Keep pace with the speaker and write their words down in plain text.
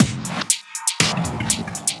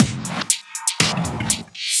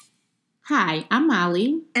Hi, I'm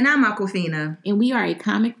Molly. And I'm Aquafina. And we are a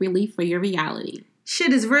comic relief for your reality.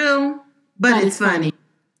 Shit is real, but it's funny.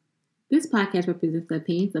 This podcast represents the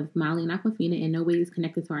opinions of Molly and Aquafina and in no way is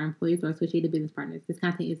connected to our employees or associated business partners. This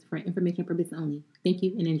content is for information purposes only. Thank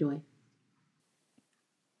you and enjoy.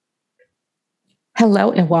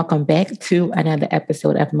 Hello and welcome back to another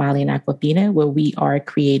episode of Molly and Aquafina, where we are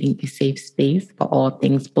creating a safe space for all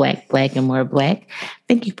things Black, and more Black.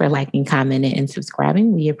 Thank you for liking, commenting, and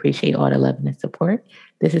subscribing. We appreciate all the love and the support.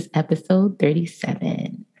 This is episode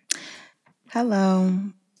 37. Hello.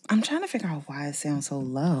 I'm trying to figure out why it sounds so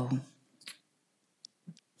low.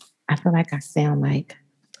 I feel like I sound like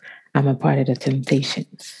I'm a part of the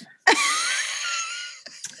Temptations.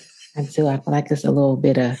 I do. I feel like it's a little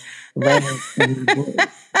bit of I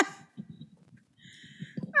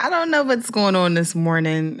don't know what's going on this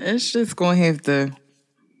morning. It's just going to have to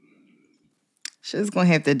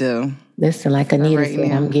do. Listen, like Anita said,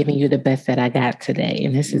 now. I'm giving you the best that I got today,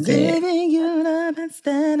 and this is giving you the best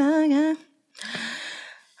that I got.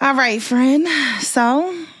 All right, friend.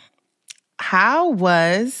 So, how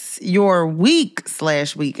was your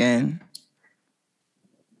week/weekend?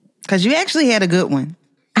 Because you actually had a good one.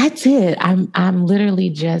 I did. I'm literally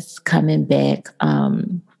just coming back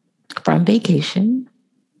from vacation.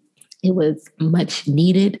 It was much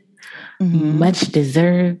needed, much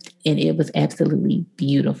deserved, and it was absolutely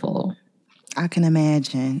beautiful. I can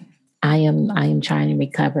imagine. I am trying to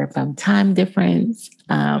recover from time difference.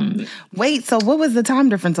 Wait, so what was the time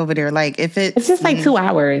difference over there? Like, if it's just like 2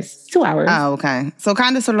 hours. 2 hours. Oh, okay. So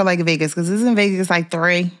kind of sort of like Vegas, because isn't Vegas like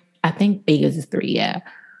 3? I think Vegas is 3. Yeah.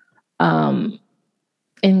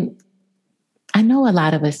 And I know a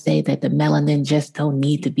lot of us say that the melanin just don't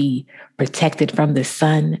need to be protected from the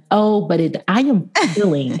sun. Oh, but I am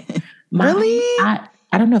feeling really? I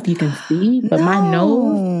don't know if you can see, but my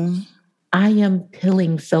nose, I am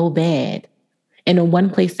peeling so bad. And the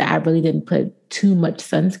one place that I really didn't put too much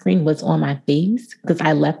sunscreen was on my face because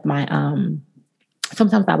I left my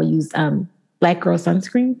sometimes I would use Black girl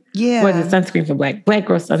sunscreen. Yeah. Or is it sunscreen for Black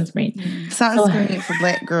girl sunscreen? Sunscreen for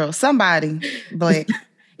Black girl. Somebody Black girl.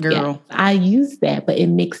 Yeah, I use that, but it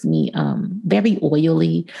makes me very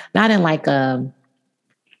oily. Not in like a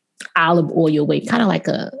olive oil way, kind of like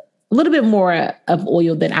a little bit more of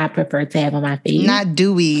oil than I prefer to have on my face. Not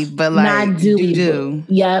dewy, but like not dewy. Do.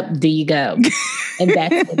 Yep, there you go. And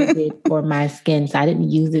that's what it did for my skin. So I didn't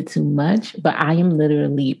use it too much, but I am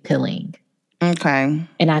literally peeling. Okay.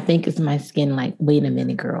 And I think it's my skin like, wait a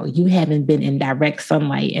minute, girl, you haven't been in direct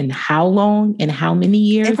sunlight in how long and how many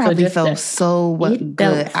years? It probably felt so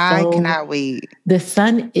good. I cannot wait. The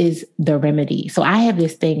sun is the remedy. So I have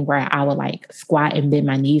this thing where I would like squat and bend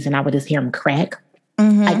my knees and I would just hear them crack.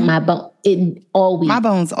 Mm-hmm. Like my bone, my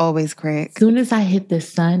bones always crack. As soon as I hit the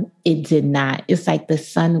sun, it did not. It's like the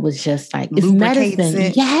sun was just like, it's medicine.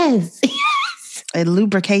 It. Yes. It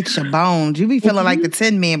lubricates your bones. You be feeling like the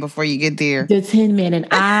Tin Man before you get there. The Tin Man. And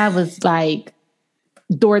I was like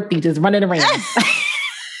Dorothy just running around.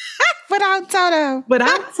 Without Toto.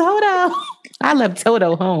 I left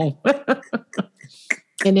Toto home.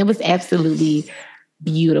 And it was absolutely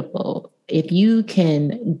beautiful. If you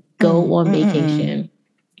can go on vacation,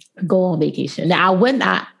 go on vacation. Now,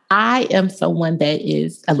 I am someone that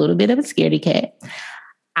is a little bit of a scaredy cat.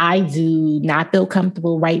 I do not feel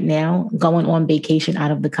comfortable right now going on vacation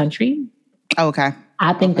out of the country. Okay.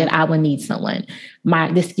 I think that I would need someone.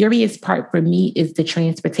 The scariest part for me is the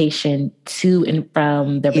transportation to and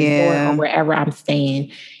from the resort or wherever I'm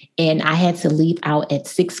staying. And I had to leave out at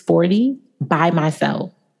 6:40 by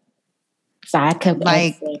myself. So I kept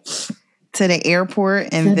to the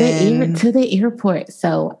airport and to the airport.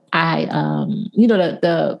 So I,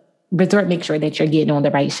 the resort make sure that you're getting on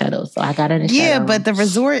the right shuttle. So I got on the shuttle. Yeah, but the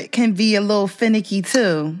resort can be a little finicky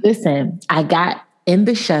too. Listen, I got in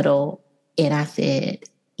the shuttle and I said,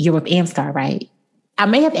 "You're with Amstar, right?" I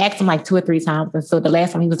may have asked him like 2 or 3 times. And so the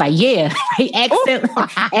last time he was like, "Yeah,"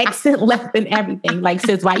 accent left and everything. Like,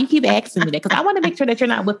 sis, why you keep asking me that? Because I want to make sure that you're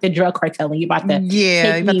not with the drug cartel and you're about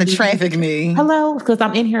to traffic me. Hello? Because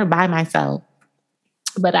I'm in here by myself.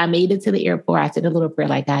 But I made it to the airport. I said a little prayer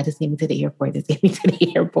like, "God, just get me to the airport. Just get me to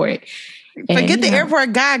the airport." Forget the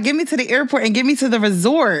airport, God. Get me to the airport and get me to the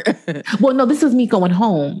resort. Well, no, this was me going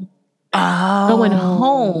home. Going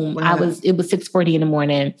home. Wow. It was 6:40 in the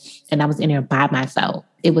morning and I was in there by myself.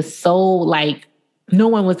 It was so like, no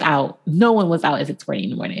one was out. No one was out at 6:40 in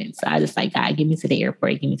the morning. So I just like, God, get me to the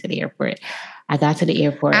airport. Get me to the airport. I got to the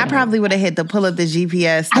airport. I probably would have had to pull up the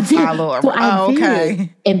GPS to follow. So okay.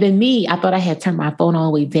 And then I thought I had turned my phone all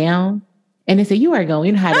the way down. And they said, "You are going."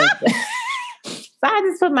 You know how to... I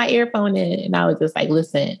just put my earphone in and I was just like,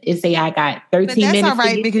 listen, it say I got 13 minutes. But that's all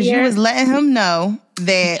right because here. you was letting him know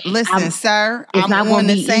that, listen, sir, it's not on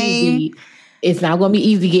the same. Easy. It's not going to be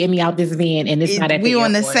easy getting me out this van, and it's not at the airport. We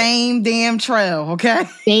on the same damn trail, okay?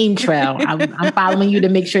 Same trail. I'm following you to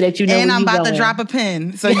make sure that you know. And I'm about to drop a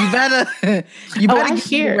pin, so you better.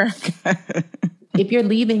 Share. If you're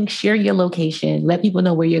leaving, share your location. Let people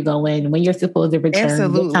know where you're going, when you're supposed to return,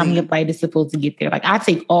 Absolutely. What time your flight is supposed to get there. Like I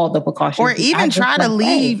take all the precautions. Or even try to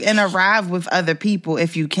leave and arrive with other people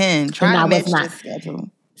if you can. Try to match your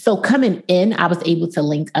schedule. So coming in, I was able to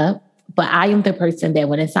link up. But I am the person that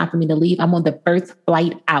when it's time for me to leave, I'm on the first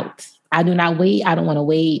flight out. I do not wait. I don't want to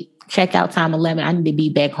wait. Checkout time 11. I need to be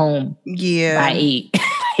back home by 8.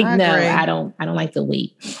 I don't like to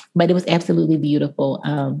wait. But it was absolutely beautiful.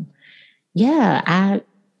 I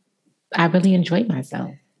really enjoyed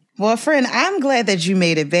myself. Well, friend, I'm glad that you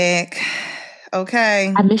made it back.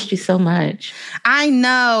 Okay. I missed you so much. I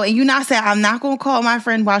know. And I said, I'm not going to call my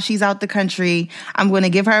friend while she's out the country. I'm going to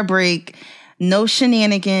give her a break. No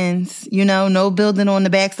shenanigans, no building on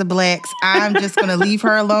the backs of blacks. I'm just going to leave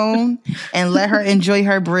her alone and let her enjoy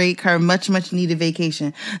her break, her much, much needed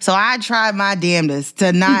vacation. So I tried my damnedest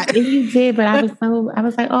to not. You did, but I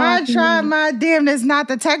was like, oh. I tried my damnedest not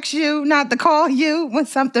to text you, not to call you when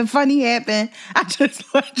something funny happened. I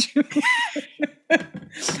just let you.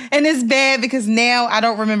 And it's bad because now I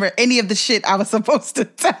don't remember any of the shit I was supposed to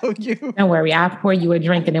tell you. Don't worry. I'll pour you a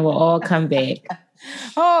drink and it will all come back.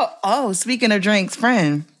 Oh, speaking of drinks,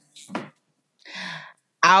 friend,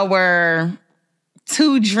 our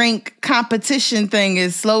 2-drink competition thing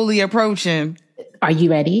is slowly approaching. Are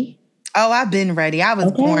you ready? Oh, I've been ready. I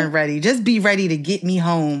was born ready. Just be ready to get me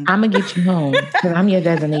home. I'm going to get you home because I'm your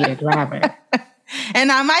designated driver.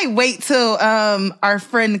 And I might wait till our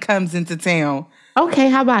friend comes into town. Okay,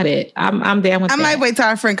 how about it? I'm down with that. I might wait till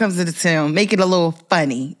our friend comes into town. Make it a little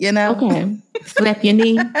funny, Okay. Slap your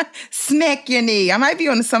knee. Smack your knee. I might be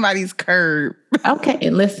on somebody's curb.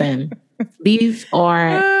 Okay, listen. These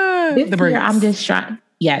are this year I'm just trying.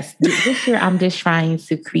 Yes, this year I'm just trying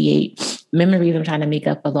to create memories. I'm trying to make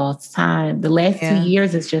up for lost time. The last 2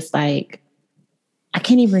 years is just like I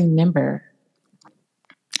can't even remember.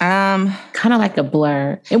 Kind of like a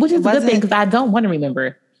blur, and which is a good thing because I don't want to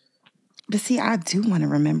remember. But see, I do want to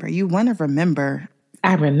remember. You want to remember.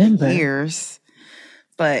 I remember years,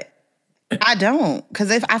 but I don't because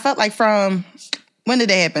I felt like from when did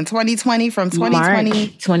that happen? 2020 from 2020,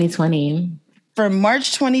 March 2020, from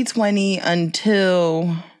March 2020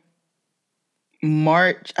 until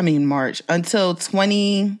March until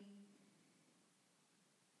 20.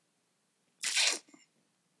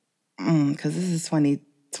 Because this is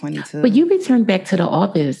 2022. But you returned back to the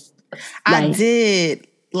office. I did.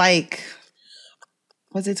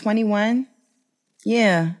 Was it 21?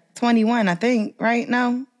 Yeah, 21, I think, right?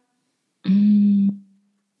 No?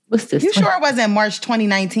 What's this? You sure it wasn't March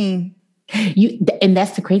 2019? And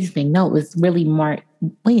that's the crazy thing. No, it was really March.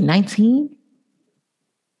 Wait, 19?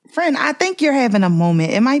 Friend, I think you're having a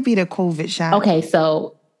moment. It might be the COVID shot. Okay,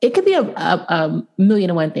 so it could be a million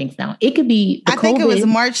and one things now. It could be I think it was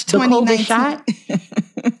March 2019. The COVID shot.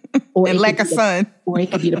 Or and like a sun. Or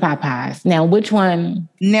it could be the Popeyes. Now, which one?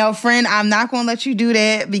 Now, friend, I'm not going to let you do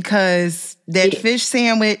that because that fish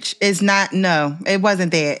sandwich is not, no, it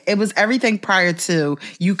wasn't that. It was everything prior to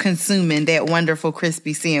you consuming that wonderful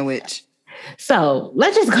crispy sandwich. So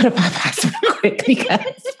let's just go to Popeyes real quick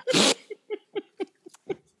because...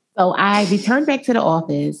 So I returned back to the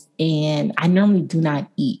office and I normally do not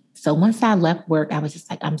eat. So once I left work, I was just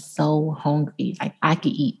like, I'm so hungry. Like I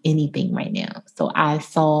could eat anything right now. So I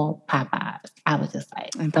saw Popeyes. I was just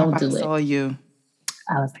like, don't do it. Saw you.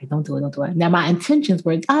 I was like, don't do it. Now my intentions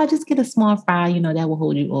were, just get a small fry, that will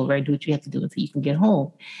hold you over. Do what you have to do until you can get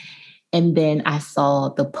home. And then I saw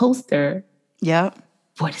the poster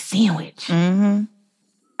for the sandwich. Mm-hmm.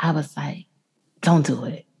 I was like, don't do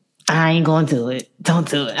it. I ain't going to do it. Don't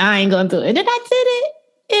do it. I ain't going to do it. And then I did it.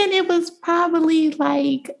 And it was probably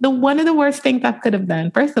like one of the worst things I could have done.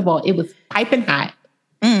 First of all, it was piping hot.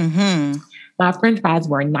 Mm-hmm. My French fries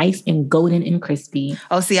were nice and golden and crispy.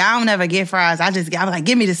 Oh, see, I don't ever get fries. I was like,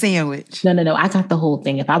 give me the sandwich. No. I got the whole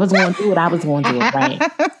thing. If I was going to do it, I was going to do it, right?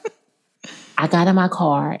 I got in my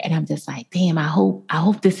car and I'm just like, damn, I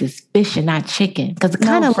hope this is fish and not chicken. Because it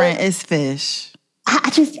kind of it's fish.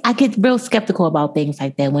 I get real skeptical about things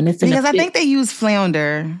like that when it's because I think they use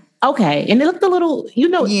flounder. Okay, and it looked a little,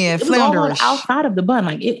 flounderish outside of the bun.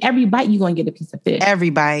 Like every bite, you're gonna get a piece of fish.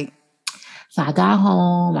 Every bite. So I got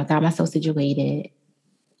home. I got myself situated.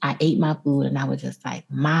 I ate my food and I was just like,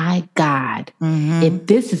 my God, Mm-hmm. if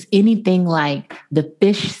this is anything like the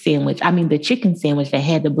the chicken sandwich that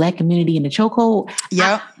had the Black community in the chokehold,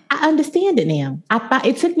 Yep. I understand it now. I thought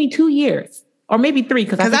it took me 2 years or maybe 3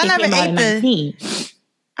 because I think it came out in 19.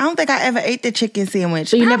 I don't think I ever ate the chicken sandwich.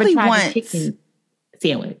 So you Probably never tried once. the chicken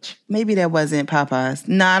sandwich? Maybe that wasn't Popeyes.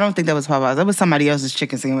 No, I don't think that was Popeyes. That was somebody else's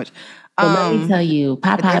chicken sandwich. But let me tell you,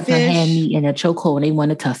 Popeyes had me in a chokehold and they want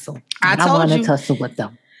to tussle. I want to tussle with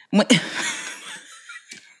them.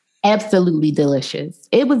 Absolutely delicious.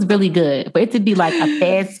 It was really good. For it to be like a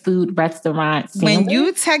fast food restaurant sandwich. When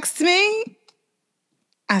you text me,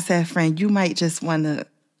 I said, friend, you might want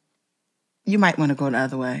to go the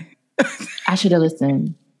other way. I should have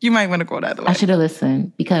listened. You might want to go the other way. I should have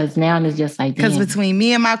listened because now it's just like, because between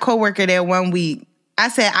me and my coworker there 1 week, I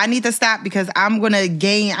said, I need to stop because I'm going to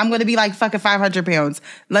be like fucking 500 pounds.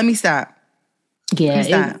 Let me stop.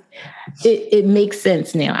 Yeah, it makes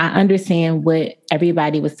sense now. I understand what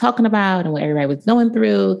everybody was talking about and what everybody was going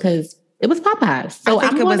through because it was Popeyes. So I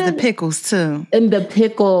think it was the pickles too. And the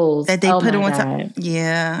pickles. That they put on top.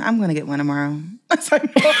 Yeah, I'm going to get one tomorrow. It's like,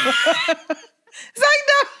 no. It's like,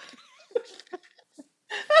 no.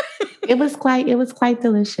 It was quite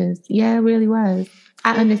delicious. Yeah, it really was.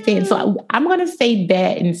 I understand. So I'm going to say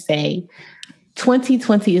that and say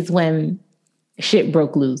 2020 is when shit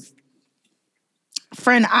broke loose.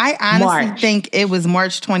 Friend, I honestly think it was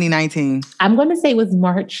March 2019. I'm going to say it was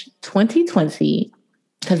March 2020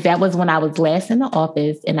 because that was when I was last in the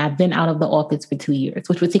office and I've been out of the office for 2 years,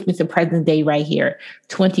 which would take me to present day right here,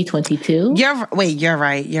 2022. You're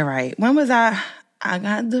right. When was I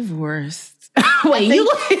got divorced.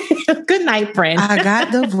 Good night, friend. I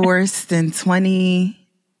got divorced in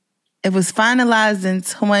it was finalized in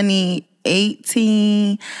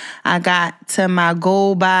 2018. I got to my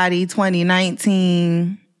goal body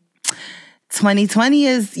 2019. 2020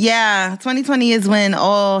 is when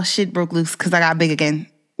all shit broke loose because I got big again.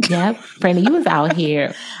 Yep. Brandy, you was out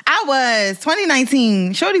here. I was.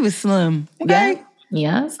 2019. Shorty was slim. Okay?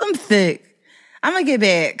 Yeah. I'm thick. I'm going to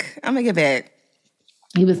get back.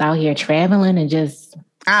 You was out here traveling and just...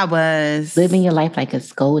 I was. Living your life like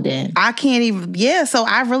it's golden. I can't even... Yeah, so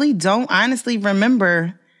I really don't honestly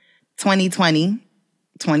remember 2020,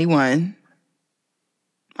 21.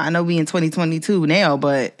 I know we in 2022 now,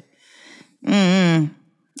 but I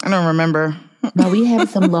don't remember. Well, we have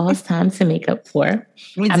some lost time to make up for.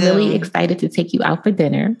 I'm really excited to take you out for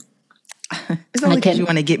dinner. It's only because you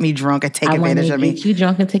want to get me drunk and take advantage of me. I want to get you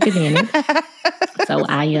drunk and take advantage. So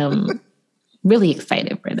I am really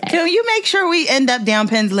excited for that. Can you make sure we end up down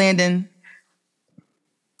Penn's Landing?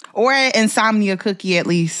 Or at Insomnia Cookie at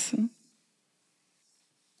least.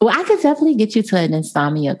 Well, I could definitely get you to an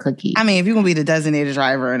Insomnia Cookie. I mean, if you're going to be the designated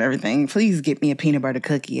driver and everything, please get me a peanut butter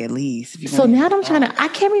cookie at least. So now I'm trying to... I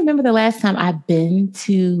can't remember the last time I've been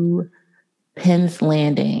to Penn's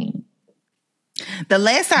Landing. The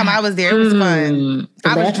last time I was there, it was fun. The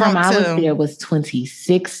last time I was there was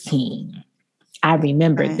 2016. I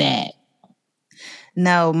remember that.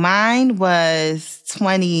 No, mine was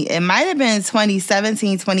it might have been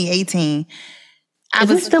 2017, 2018. Is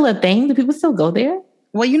it still a thing? Do people still go there?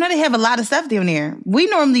 Well, they have a lot of stuff down there. We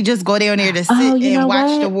normally just go down there to sit and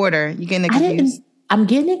watch the water. You getting it confused? I'm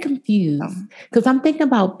getting it confused because I'm thinking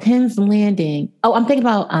about Penn's Landing. Oh, I'm thinking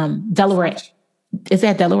about Delaware. Is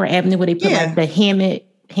that Delaware Avenue where they put like the Hamlet?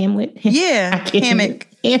 Yeah, hammock.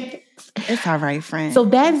 It's all right, friend. So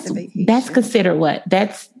that's considered what?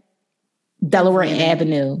 That's Delaware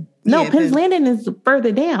Avenue. No, Penn's Landing is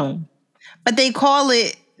further down. But they call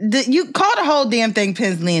it, you call the whole damn thing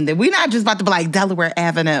Penn's Landing. We're not just about to be like Delaware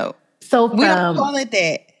Avenue. So we don't call it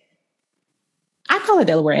that. I call it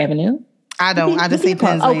Delaware Avenue. I don't. I just say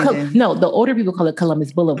Penn's Landing. No, the older people call it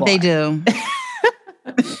Columbus Boulevard. They do.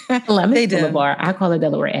 Columbus Boulevard. I call it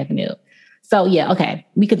Delaware Avenue. So yeah, okay.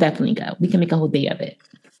 We could definitely go. We can make a whole day of it.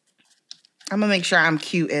 I'm going to make sure I'm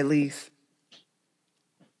cute at least.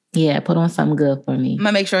 Yeah, put on something good for me. I'm going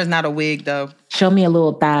to make sure it's not a wig, though. Show me a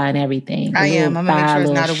little thigh and everything. I am. I'm going to make sure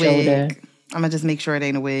it's not a wig. I'm going to just make sure it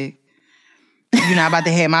ain't a wig. You're not about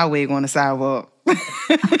to have my wig on the sidewalk.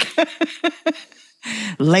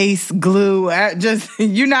 Lace, glue.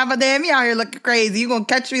 You're not about to have me out here looking crazy. You're going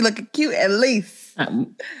to catch me looking cute at least.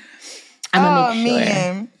 I'm going to make sure.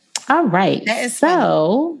 Man. All right. That is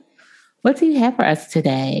so, what do you have for us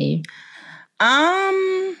today?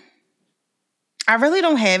 I really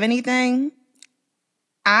don't have anything.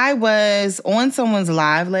 I was on someone's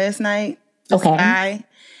live last night. Okay. Guy,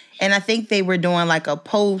 and I think they were doing like a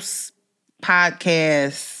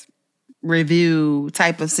post-podcast review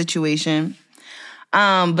type of situation.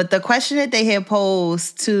 But the question that they had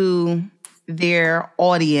posed to their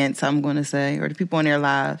audience, I'm going to say, or the people on their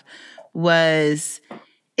live, was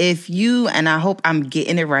if you, and I hope I'm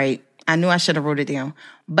getting it right, I knew I should have wrote it down,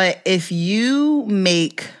 but if you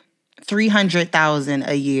make $300,000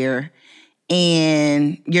 a year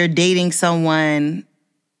and you're dating someone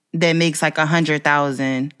that makes like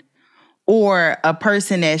 $100,000, or a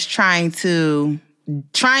person that's trying to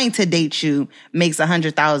date you makes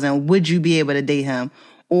 $100,000, would you be able to date him,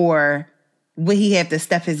 or would he have to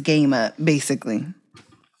step his game up, basically?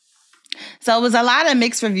 So it was a lot of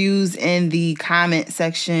mixed reviews in the comment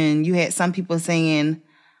section. You had some people saying,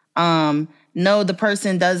 no, the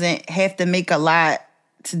person doesn't have to make a lot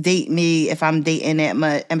to date me if I'm dating that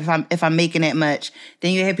much, and if I'm making that much.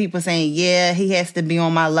 Then you had people saying, yeah, he has to be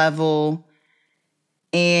on my level.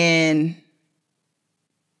 And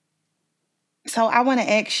so I want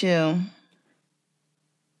to ask you.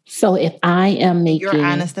 So if I am making your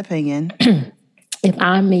honest opinion, if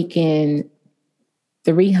I'm making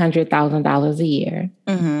 $300,000 a year,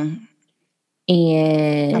 mm-hmm.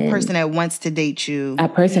 and a person that wants to date you, a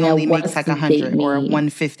person that only wants makes like to 100 date or me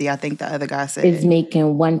 150, I think the other guy said, is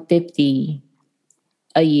making $150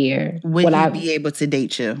 a year, would he be able to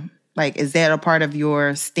date you? Like, is that a part of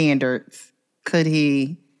your standards? Could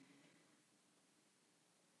he?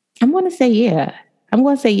 I'm going to say yeah. I'm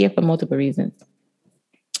going to say yeah for multiple reasons.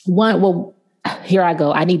 One, well, here I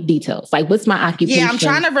go. I need details. Like, what's my occupation? Yeah, I'm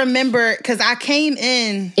trying to remember because I came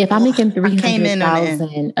in. If I'm making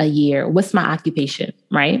 $300,000 a year, what's my occupation,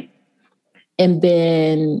 right? And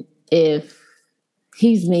then if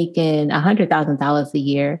he's making $100,000 a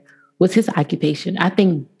year, what's his occupation? I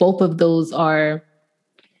think both of those are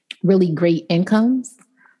really great incomes.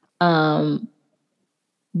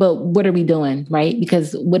 But what are we doing, right?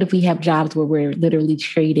 Because what if we have jobs where we're literally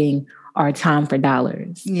trading our time for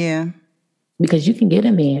dollars? Yeah. Because you can get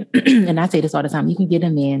a man, and I say this all the time, you can get a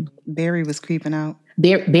man. Barry was creeping out.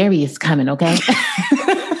 Barry is coming, okay?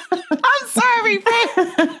 I'm sorry,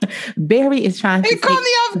 man. Barry is trying to... He caught me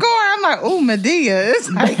off guard. I'm like, oh, Medea, it's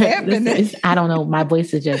like happening. I don't know. My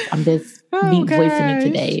voice is just, I'm just deep voicing it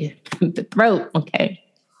today. The throat, okay.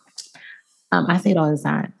 I say it all the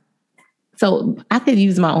time. So I could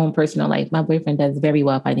use my own personal life. My boyfriend does very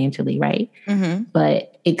well financially, right? Mm-hmm.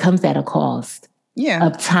 But it comes at a cost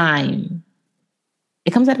of time. It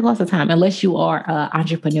comes at a cost of time. Unless you are an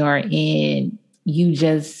entrepreneur and you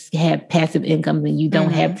just have passive income and you don't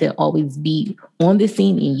have to always be on the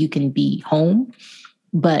scene and you can be home.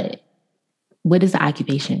 But what is the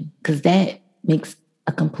occupation? Because that makes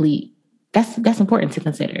a complete... That's important to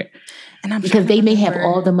consider. And because they may have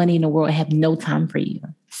all the money in the world and have no time for you.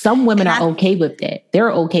 Some women are okay with that.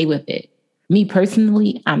 They're okay with it. Me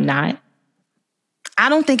personally, I'm not. I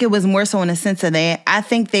don't think it was more so in the sense of that. I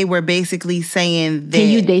think they were basically saying that... Can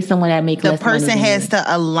you date someone that makes less money than you? The person has to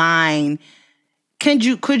align. Could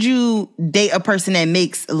you date a person that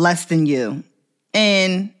makes less than you?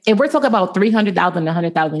 And if we're talking about $300,000 to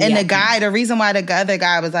 $100,000, and the reason why the other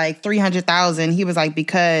guy was like $300,000, he was like,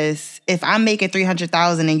 because if I'm making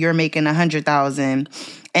 $300,000 and you're making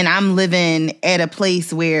 $100,000, and I'm living at a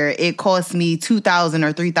place where it costs me $2,000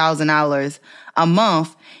 or $3,000 a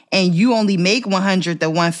month, and you only make $100,000 to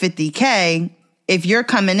 $150,000, if you're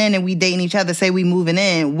coming in and we dating each other, say we moving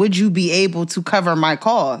in, would you be able to cover my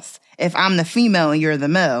costs if I'm the female and you're the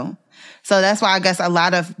male? So that's why I guess a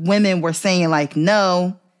lot of women were saying like,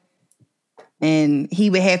 no. And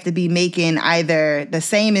he would have to be making either the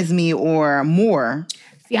same as me or more.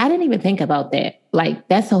 See, I didn't even think about that. Like,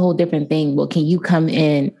 that's a whole different thing. Well, can you come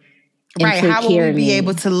in and right? take How care would of we be me?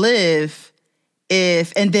 able to live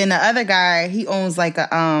if? And then the other guy, he owns like a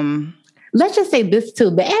Let's just say this too: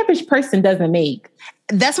 the average person doesn't make.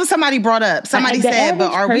 That's what somebody brought up. Somebody said,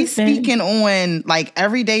 but are we speaking on like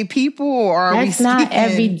everyday people, or are we speaking... That's not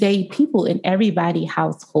everyday people. In everybody's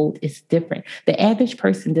household is different. The average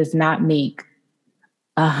person does not make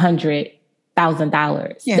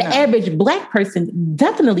 $100,000. The average Black person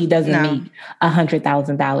definitely doesn't make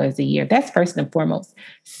 $100,000 a year. That's first and foremost.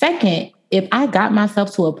 Second, if I got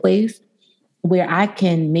myself to a place where I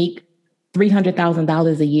can make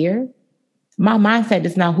 $300,000 a year, my mindset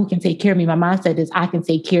is not who can take care of me. My mindset is I can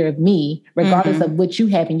take care of me regardless of what you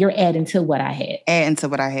have, and you're adding to what I have. Adding to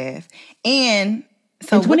what I have. And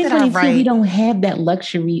so in 2022, we don't have that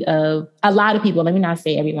luxury of... A lot of people, let me not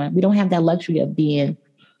say everyone, we don't have that luxury of being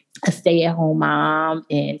a stay-at-home mom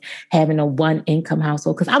and having a one-income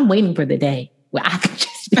household. Because I'm waiting for the day where I can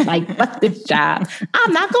just be like, fuck this job.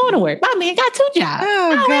 I'm not going to work. My man got 2 jobs.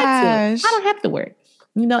 Oh, gosh. I don't have to work.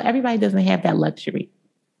 You know, everybody doesn't have that luxury.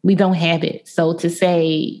 We don't have it. So to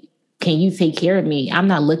say can you take care of me? I'm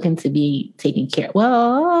not looking to be taken care of.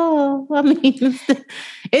 Well, I mean, it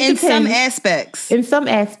in depends. some aspects. In some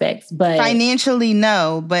aspects, but financially,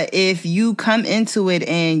 no. But if you come into it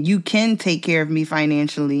and you can take care of me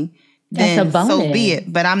financially, then so be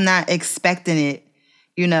it. But I'm not expecting it,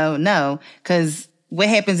 no. Because what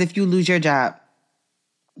happens if you lose your job?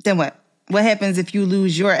 Then what? What happens if you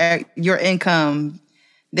lose your income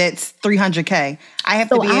that's $300K? I have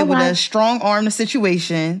to be able to strong arm the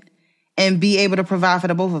situation and be able to provide for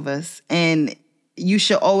the both of us. And you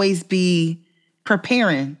should always be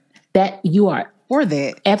preparing. That you are. For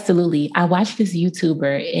that. Absolutely. I watched this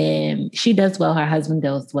YouTuber and she does well. Her husband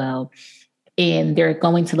does well. And they're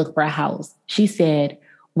going to look for a house. She said,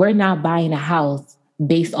 we're not buying a house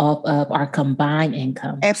based off of our combined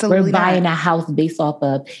income. Absolutely. We're buying a house based off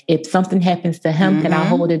of if something happens to him, can I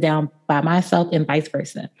hold it down by myself and vice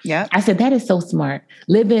versa. Yeah. I said, that is so smart.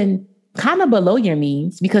 Living kind of below your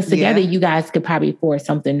means because together you guys could probably afford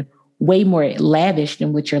something way more lavish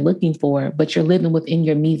than what you're looking for, but you're living within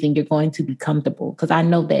your means and you're going to be comfortable. Because I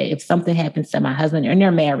know that if something happens to my husband, and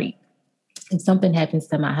they're married, if something happens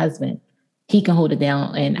to my husband, he can hold it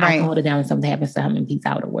down and I can hold it down when something happens to him and he's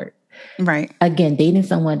out of work. Right. Again, dating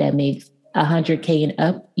someone that makes $100K and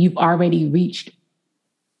up, you've already reached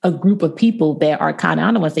a group of people that are kind of,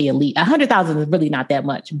 I don't want to say elite. 100,000 is really not that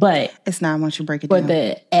much, but it's not once you break it down. For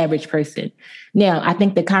the average person. Now, I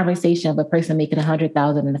think the conversation of a person making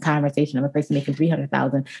 100,000 and the conversation of a person making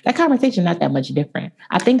 300,000, that conversation not that much different.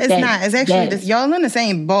 I think it's not. It's actually y'all in the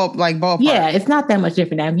same ballpark. Yeah, it's not that much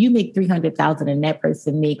different. Now, if you make 300,000 and that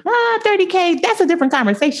person make 30K, that's a different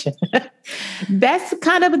conversation. That's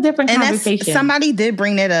kind of a different conversation. Somebody did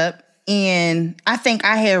bring that up. And I think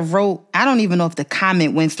I had wrote, I don't even know if the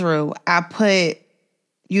comment went through. I put,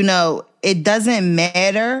 it doesn't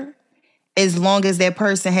matter as long as that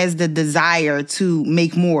person has the desire to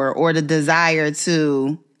make more or the desire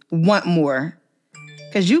to want more.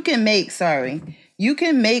 Because you can make 40,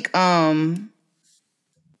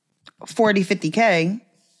 50K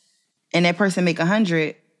and that person make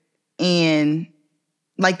 100. And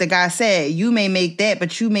like the guy said, you may make that,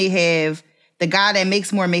 but you may have the guy that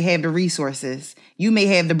makes more may have the resources. You may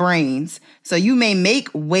have the brains. So you may make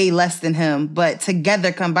way less than him, but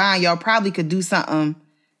together combined, y'all probably could do something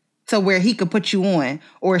to where he could put you on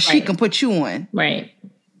or she can put you on. Right.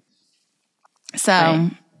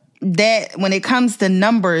 So that when it comes to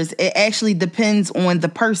numbers, it actually depends on the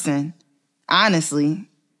person, honestly.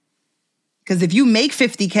 Because if you make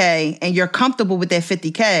 50K and you're comfortable with that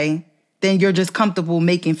 50K, then you're just comfortable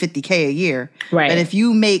making 50K a year. Right. But if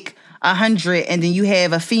you make 100 and then you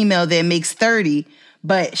have a female that makes 30,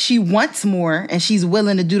 but she wants more and she's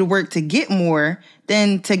willing to do the work to get more,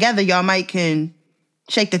 then together y'all might can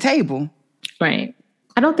shake the table. Right.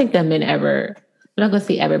 I don't think that men ever, I'm not going to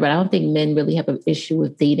say ever, but I don't think men really have an issue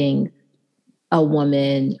with dating a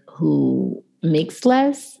woman who makes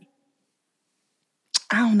less.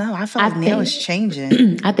 I don't know. I feel like now it's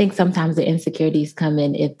changing. I think sometimes the insecurities come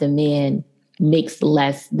in if the man makes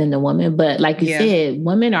less than the woman. But like you said,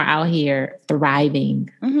 women are out here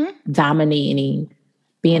thriving, dominating,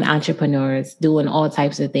 being entrepreneurs, doing all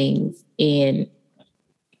types of things. And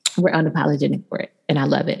we're unapologetic for it. And I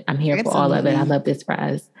love it. I'm here for all of it. I love this for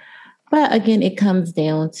us. But again, it comes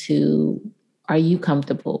down to, are you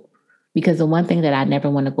comfortable? Because the one thing that I never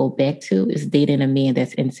want to go back to is dating a man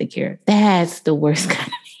that's insecure. That's the worst kind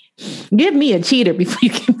of man. Give me a cheater before you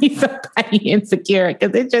give me somebody insecure,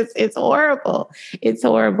 because it's horrible. It's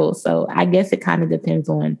horrible. So I guess it kind of depends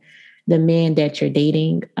on the man that you're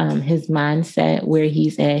dating, his mindset, where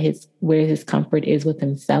he's at, where his comfort is with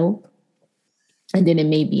himself. And then it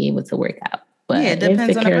may be able to work out. But it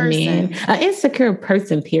depends on the person. An insecure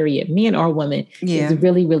person, period, man or woman, is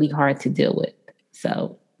really, really hard to deal with.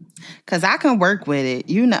 So, because I can work with it,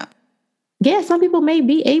 Yeah, some people may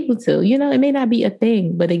be able to. It may not be a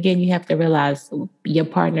thing. But again, you have to realize your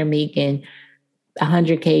partner making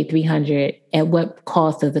 100K, 300, at what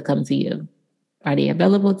cost does it come to you? Are they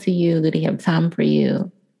available to you? Do they have time for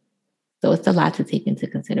you? So it's a lot to take into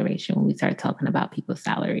consideration when we start talking about people's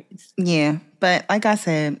salaries. Yeah, but like I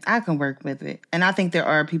said, I can work with it. And I think there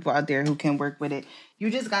are people out there who can work with it.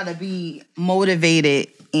 You just got to be motivated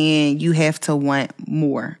and you have to want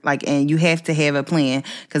more. And you have to have a plan.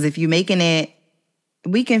 Because if you're making it,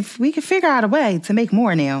 we can figure out a way to make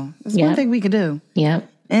more now. It's one thing we can do. Yep.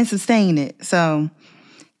 And sustain it. So,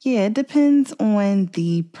 yeah, it depends on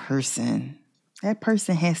the person. That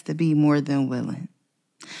person has to be more than willing.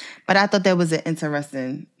 But I thought that was an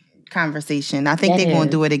interesting conversation. I think they're going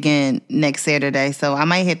to do it again next Saturday. So I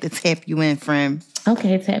might have to tap you in, friend.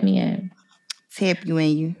 Okay, tap me in. Tap you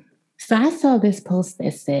in, you. So I saw this post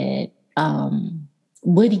that said,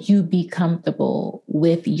 would you be comfortable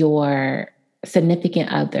with your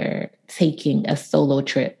significant other taking a solo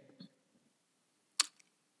trip?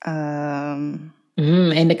 And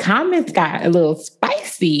the comments got a little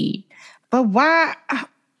spicy. But why?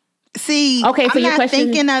 See, okay, so I'm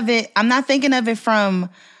not thinking of it from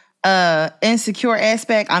insecure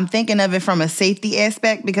aspect. I'm thinking of it from a safety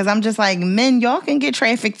aspect because I'm just like, men, y'all can get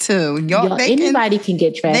trafficked too. Anybody can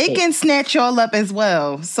get trafficked. They can snatch y'all up as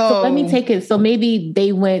well. So let me take it. So maybe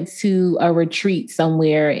they went to a retreat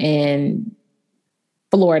somewhere in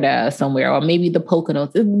Florida somewhere, or maybe the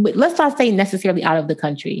Poconos. Let's not say necessarily out of the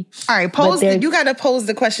country. All right, you got to pose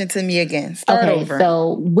the question to me again. Start over.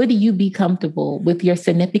 So would you be comfortable with your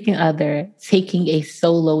significant other taking a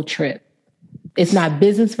solo trip? It's not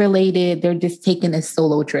business related. They're just taking a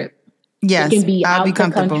solo trip. Yes, it can be out the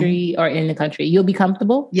country or in the country. You'll be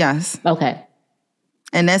comfortable? Yes. Okay.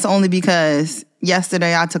 And that's only because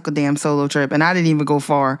yesterday I took a damn solo trip and I didn't even go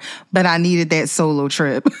far, but I needed that solo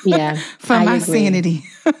trip. Yeah. For my sanity.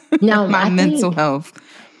 Now, my mental health.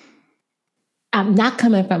 I'm not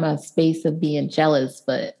coming from a space of being jealous,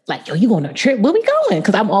 but like, yo, you going on a trip? Where we going?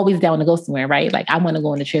 Because I'm always down to go somewhere, right? Like, I want to go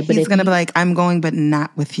on a trip. But he's going to be like, I'm going, but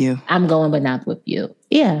not with you. I'm going, but not with you.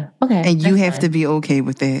 Yeah. Okay. And you have to be okay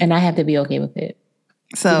with it. And I have to be okay with it.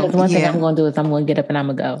 So because one thing I'm going to do is I'm going to get up and I'm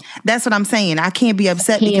going to go. That's what I'm saying. I can't be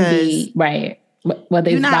upset right.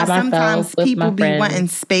 Whether it's by myself, with people my friends. Wanting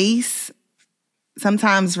space.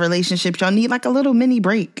 Sometimes relationships, y'all need like a little mini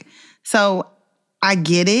break. So I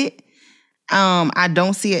get it. I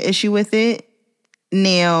don't see an issue with it.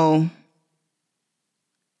 Now,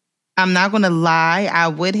 I'm not going to lie. I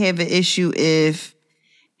would have an issue if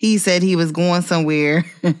he said he was going somewhere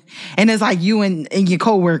and it's like you and your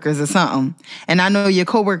coworkers or something. And I know your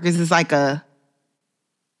coworkers is like a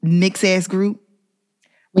mixed ass group.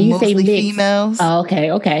 When you say mixed, females. Oh,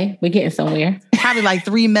 okay. We're getting somewhere. Probably like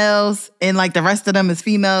 3 males and like the rest of them is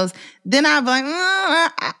females. Then I'd be like,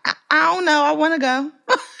 I don't know. I want to go.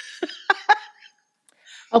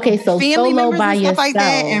 Okay, so family solo members by and yourself. Stuff like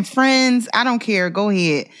that, and friends, I don't care. Go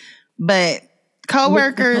ahead. But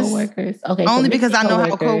coworkers. Okay. Only because I know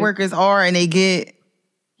how coworkers are and they get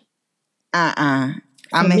I'm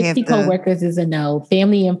gonna have to. Coworkers is a no.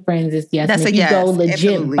 Family and friends is yes. That's and a if yes. You go legit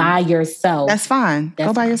Absolutely. By yourself. That's fine.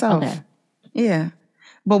 Go by yourself. Okay. Yeah.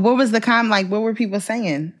 But what was the like? What were people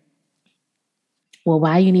saying? Well,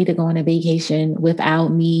 why you need to go on a vacation without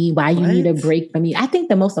me? Why you need a break from me? I think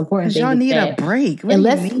the most important thing y'all is need that, a break. And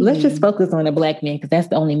let's just focus on a black man because that's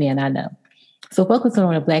the only man I know. So focusing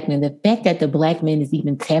on a black man, the fact that the black man is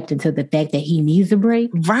even tapped into the fact that he needs a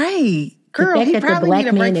break. Right. Girl, the fact that the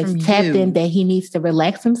black man is tapped in that he needs to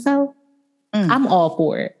relax himself. I'm all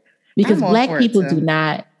for it. Because black people do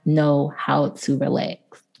not know how to relax.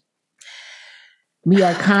 We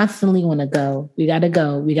are constantly on a go. We got to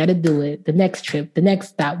go. We got to do it. The next trip, the next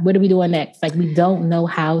stop. What are we doing next? Like, we don't know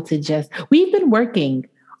how to we've been working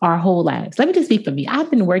our whole lives. Let me just speak for me.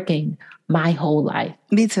 I've been working my whole life.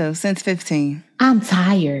 Me too, since 15. I'm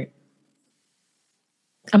tired.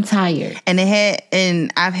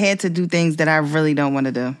 And I've had to do things that I really don't want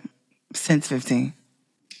to do since 15.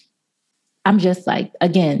 I'm just like,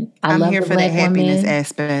 again, I love here the for black the happiness woman.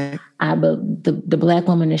 aspect. The black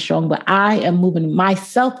woman is strong, but I am moving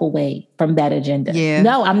myself away from that agenda. Yeah.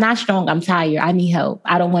 No, I'm not strong. I'm tired. I need help.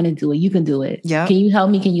 I don't want to do it. You can do it. Yep. Can you help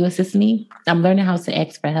me? Can you assist me? I'm learning how to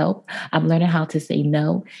ask for help. I'm learning how to say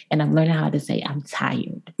no. And I'm learning how to say I'm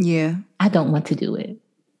tired. Yeah. I don't want to do it.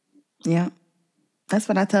 Yeah. That's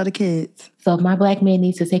what I tell the kids. So if my black man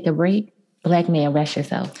needs to take a break, black man, rest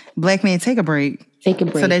yourself. Black man, take a break. Take a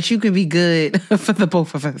break. So that you can be good for the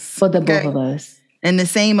both of us. For the both of us. And the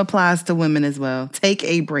same applies to women as well. Take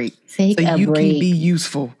a break. So you can be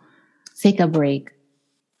useful. Take a break.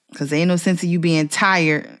 Because there ain't no sense of you being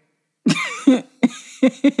tired.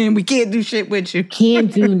 And we can't do shit with you.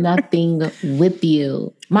 Can't do nothing with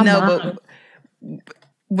you. But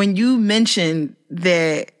when you mentioned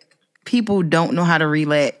that people don't know how to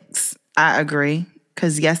relax, I agree.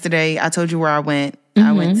 Because yesterday, I told you where I went. Mm-hmm.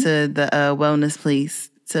 I went to the wellness place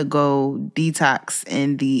to go detox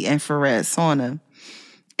in the infrared sauna.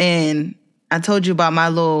 And I told you about my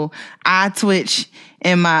little eye twitch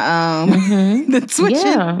and my, the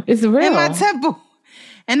twitching it's real. in my temple.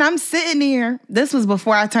 And I'm sitting here. This was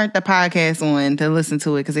before I turned the podcast on to listen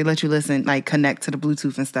to it because they let you listen, like connect to the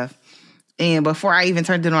Bluetooth and stuff. And before I even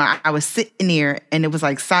turned it on, I was sitting there and it was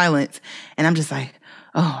like silence. And I'm just like,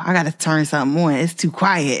 oh, I got to turn something on. It's too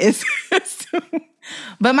quiet.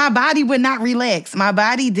 But my body would not relax. My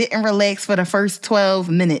body didn't relax for the first 12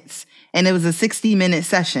 minutes. And it was a 60-minute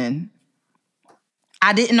session.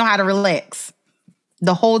 I didn't know how to relax.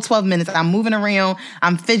 The whole 12 minutes, I'm moving around,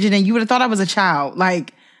 I'm fidgeting. You would have thought I was a child.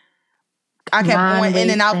 Like, I kept going in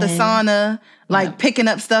and out the sauna, like picking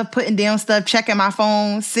up stuff, putting down stuff, checking my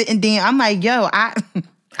phone, sitting down. I'm like, yo, I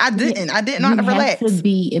didn't know how to relax. You have to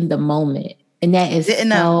be in the moment. And that is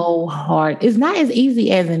so hard. It's not as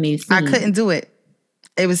easy as it may seem. I couldn't do it.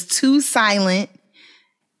 It was too silent.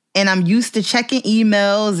 And I'm used to checking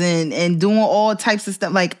emails and doing all types of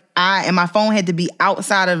stuff. Like and my phone had to be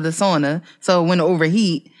outside of the sauna, so it wouldn't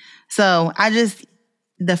overheat. So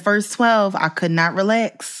the first 12, I could not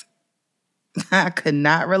relax. I could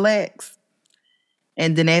not relax.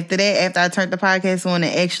 And then after that, after I turned the podcast on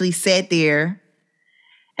and actually sat there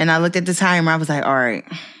and I looked at the timer, I was like, all right,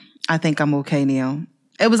 I think I'm okay now.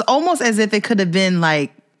 It was almost as if it could have been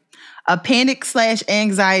like a panic /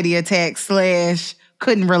 anxiety attack /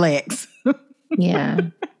 couldn't relax. Yeah.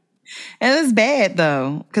 And it's bad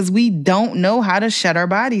though, because we don't know how to shut our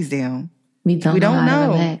bodies down. We don't know how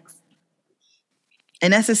to relax.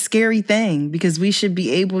 And that's a scary thing, because we should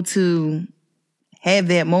be able to have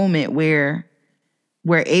that moment where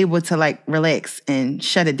we're able to like relax and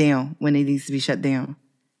shut it down when it needs to be shut down.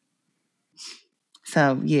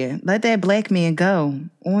 So yeah, let that black man go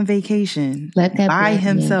on vacation. Let that by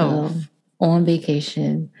himself. Man go on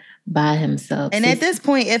vacation by himself. And at this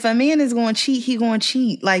point, if a man is going to cheat, he going to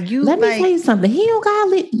cheat. Like you. Let me tell you something.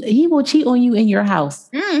 He will cheat on you in your house.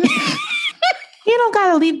 Mm. He don't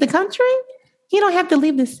got to leave the country. He don't have to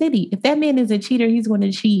leave the city. If that man is a cheater, he's going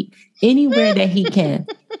to cheat anywhere that he can.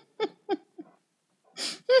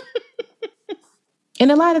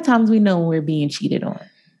 And a lot of times we know when we're being cheated on.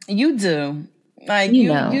 You do. Like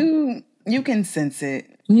you can sense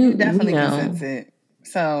it. You definitely can sense it.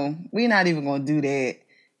 So we're not even going to do that.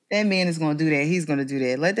 That man is going to do that. He's going to do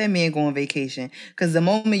that. Let that man go on vacation. Because the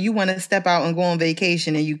moment you want to step out and go on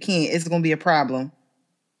vacation and you can't, it's going to be a problem.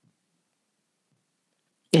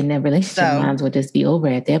 And that relationship lines would just be over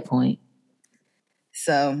at that point.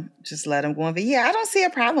 So just let him go on. Yeah, I don't see a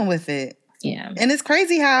problem with it. Yeah. And it's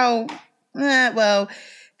crazy how,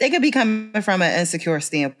 they could be coming from an insecure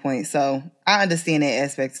standpoint. So I understand that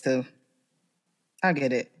aspect too. I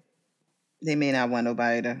get it. They may not want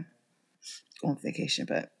nobody to go on vacation,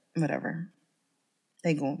 but whatever.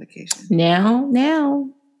 They go on vacation. Now,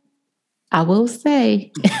 I will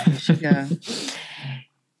say, yeah.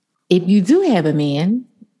 If you do have a man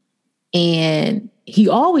and he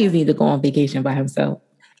always needs to go on vacation by himself.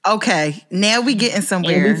 Okay, now we getting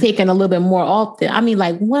somewhere. And we're taking a little bit more often. I mean,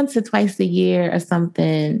 like once or twice a year or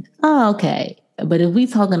something. Oh, okay. But if we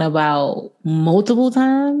talking about multiple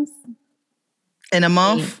times in a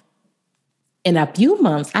month, in a few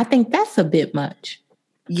months, I think that's a bit much.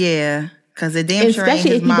 Yeah, because it damn sure ain't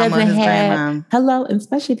his mama, his grandma. Hello,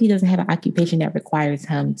 especially if he doesn't have an occupation that requires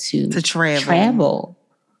him to travel.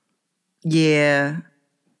 Yeah.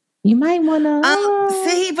 You might want to...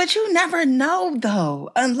 see, but you never know,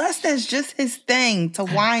 though. Unless that's just his thing to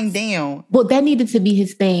wind down. Well, that needed to be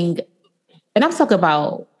his thing. And I'm talking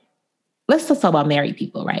about... Let's just talk about married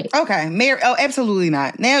people, right? Okay. Oh, absolutely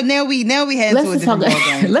not. Now we head into a different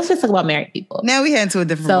ballgame. Let's just talk about married people. Now we head into a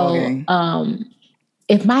different ballgame.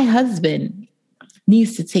 If my husband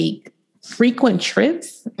needs to take frequent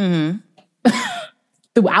trips throughout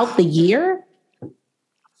the year,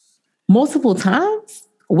 multiple times,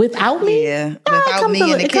 without me? Yeah, without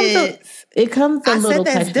me and the kids. It comes a little questionable.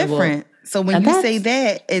 That's different. So when you say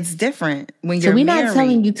that, it's different. When you're married. So we're not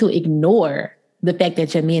telling you to ignore the fact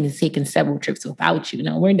that your man is taking several trips without you.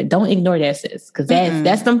 No, don't ignore that, sis. Because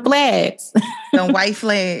that's some flags. Some white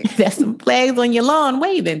flags. That's some flags on your lawn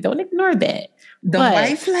waving. Don't ignore that. The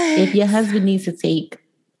white flags. If your husband needs to take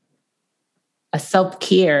a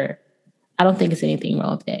self-care, I don't think there's anything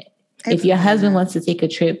wrong with that. If your husband wants to take a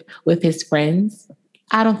trip with his friends,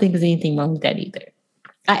 I don't think there's anything wrong with that either.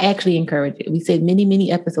 I actually encourage it. We said many,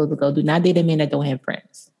 many episodes ago, do not date a man that don't have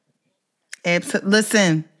friends.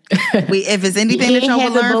 Listen, if it's anything that y'all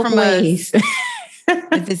would learn from us,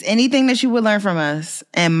 if it's anything that you would learn from us,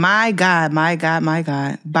 and my God,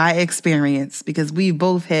 by experience, because we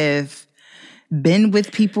both have been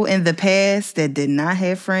with people in the past that did not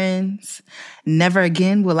have friends, never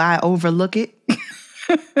again will I overlook it.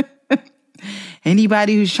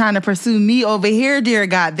 Anybody who's trying to pursue me over here, dear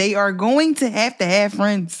God, they are going to have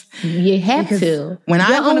friends. You have to. When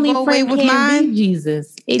I want to go away with mine,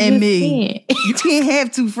 Jesus and me, you can't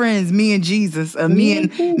have two friends, me and Jesus, or me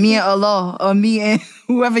and Allah, or me and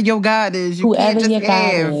whoever your God is. Whoever your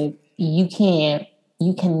God is, you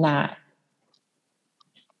cannot.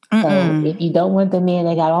 So if you don't want the man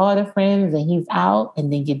that got all the friends and he's out,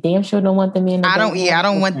 and then you damn sure don't want the man that I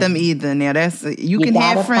don't want them either. Now that's you can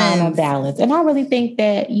have friends. Find a balance. And I really think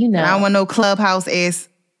that, you know, I don't want no clubhouse ass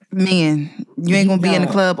man. You ain't gonna be in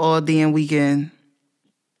the club all day and weekend.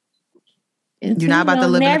 You're not about to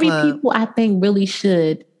live in the club. Married people, I think, really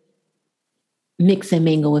should mix and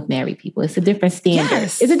mingle with married people. It's a different standard.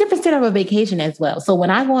 Yes. It's a different standard of a vacation as well. So when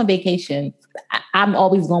I go on vacation, I'm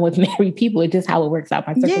always going with married people. It's just how it works out.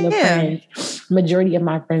 My circle of friends, majority of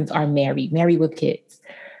my friends are married with kids.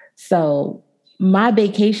 So my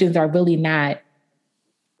vacations are really not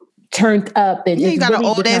turned up. And you got an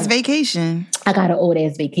old ass vacation. I got an old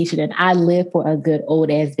ass vacation, and I live for a good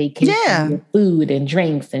old ass vacation with food and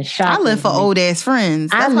drinks and shopping. I live for old ass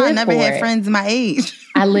friends. That's why I never had friends my age.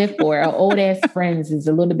 I live for it. Old ass friends is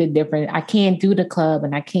a little bit different. I can't do the club,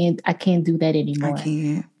 and I can't do that anymore. I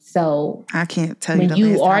can't. So I can't tell you when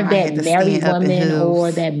you are that married woman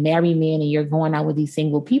or that married man, and you're going out with these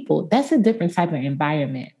single people, that's a different type of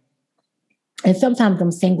environment. And sometimes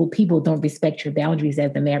them single people don't respect your boundaries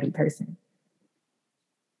as a married person.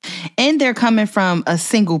 And they're coming from a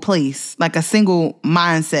single place, like a single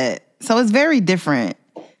mindset. So it's very different.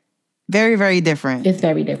 Very, very different. It's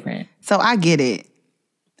very different. So I get it.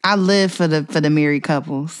 I live for the married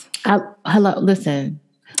couples. Listen.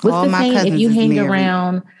 What's the saying? If you hang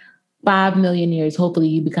around 5 million years, hopefully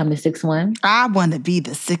you become the sixth one. I want to be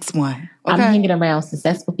the sixth one. Okay? I'm hanging around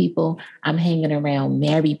successful people. I'm hanging around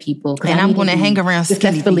married people. And I'm going to hang around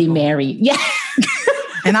successfully people. Married. Yeah.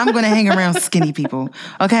 And I'm going to hang around skinny people.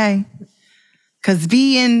 Okay? Because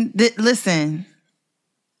listen.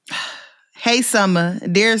 Hey, Summer.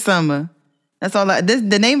 Dear Summer. That's all.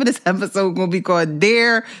 The name of this episode going to be called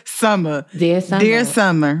Dear Summer. Dear Summer. Dear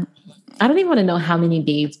Summer. I don't even want to know how many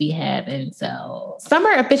days we have. And so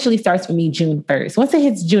summer officially starts for me June 1st. Once it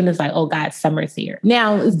hits June, it's like, oh God, summer's here.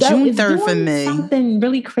 Now, June 3rd for me. Something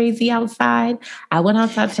really crazy outside. I went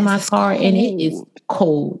outside to my car and it is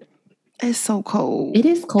cold. It's so cold. It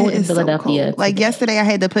is cold in Philadelphia. So like yesterday, I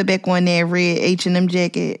had to put back on that red H&M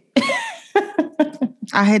jacket.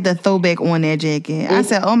 I had to throw back on that jacket. I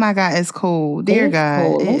said, oh my God, it's cold. Dear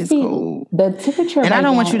God, it is cold. The temperature and I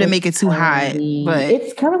don't want you to make it too hot, but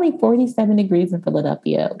it's currently 47 degrees in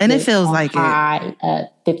Philadelphia. And it feels like high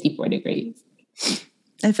at 54 degrees.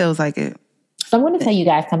 It feels like it. So I'm going to tell you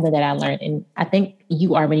guys something that I learned. And I think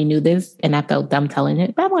you already knew this and I felt dumb telling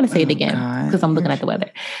it, but I want to say it again because I'm looking at the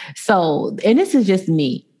weather. So, and this is just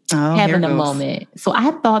me having a moment. So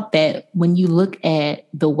I thought that when you look at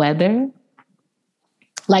the weather,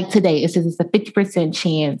 like today, it says it's a 50%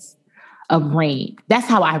 chance of rain. That's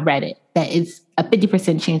how I read it, that it's a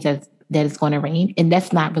 50% chance that it's going to rain. And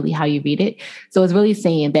that's not really how you read it. So it's really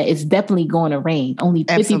saying that it's definitely going to rain. Only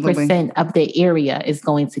 50% of the area is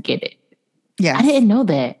going to get it. Yeah. I didn't know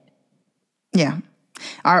that. Yeah.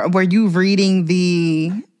 Were you reading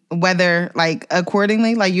the weather like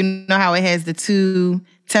accordingly? Like, you know how it has the two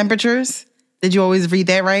temperatures? Did you always read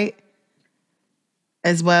that right?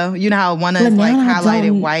 As well? You know how one is like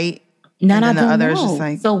highlighted white? And then the other is just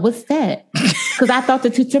like... So what's that? Because I thought the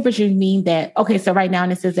two temperatures mean that... Okay, so right now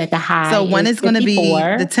it says that the high So one is going to be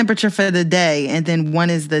the temperature for the day, and then one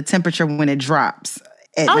is the temperature when it drops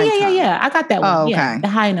at nighttime. Yeah. I got that one. Oh, okay. Yeah, the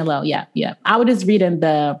high and the low. Yeah. I was just reading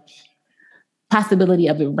the possibility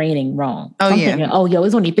of it raining wrong. So thinking, it's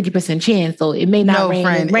only 50% chance, so it may not rain. No,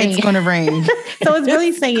 friend, it's going to rain. So it's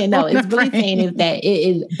really saying, saying is that it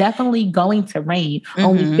is definitely going to rain. Mm-hmm.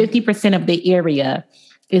 Only 50% of the area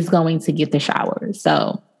is going to get the showers.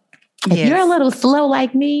 So if you're a little slow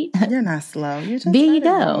like me, you're not slow. You're just there you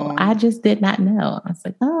go. I just did not know. I was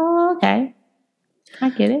like, oh, okay. I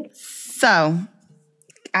get it. So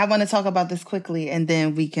I want to talk about this quickly and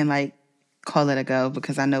then we can call it a go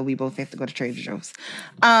because I know we both have to go to Trader Joe's.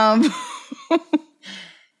 I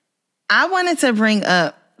wanted to bring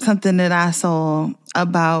up something that I saw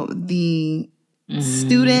about the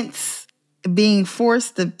students being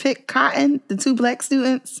forced to pick cotton, the two black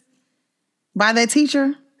students, by their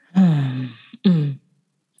teacher. And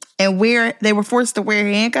where they were forced to wear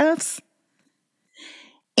handcuffs.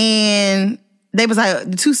 And they was like,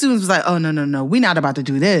 the two students was like, oh, no, we're not about to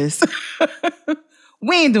do this.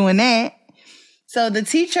 We ain't doing that. So the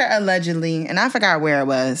teacher allegedly, and I forgot where it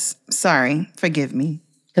was. Sorry, forgive me.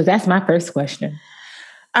 Because that's my first question.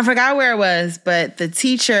 I forgot where it was, but the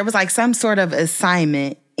teacher, it was like some sort of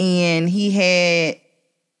assignment. And he had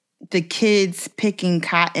the kids picking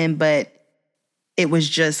cotton, but it was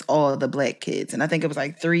just all the black kids. And I think it was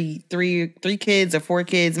like three kids or 4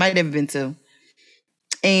 kids, might have been 2.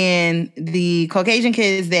 And the Caucasian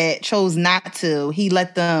kids that chose not to, he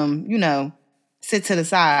let them, sit to the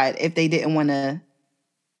side if they didn't want to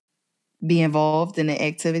be involved in the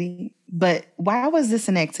activity. But why was this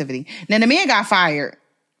an activity? Now, the man got fired.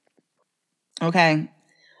 Okay.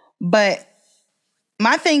 But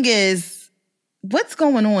my thing is, what's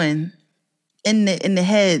going on in the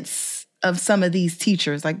heads of some of these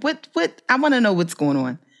teachers? Like, what I want to know what's going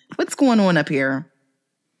on. What's going on up here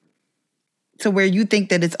to where you think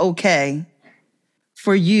that it's okay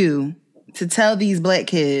for you to tell these Black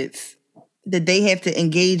kids that they have to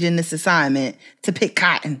engage in this assignment to pick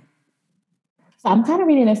cotton? So I'm kind of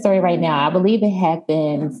reading a story right now. I believe it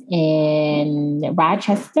happens in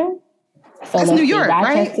Rochester. So that's New York,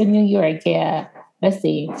 Rochester, right? New York, yeah. Let's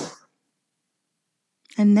see.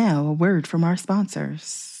 And now a word from our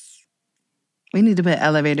sponsors. We need to put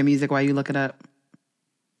elevator music while you look it up.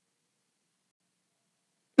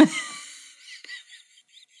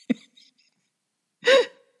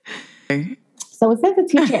 So it says a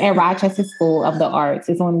teacher at Rochester School of the Arts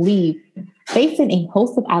is on leave, facing a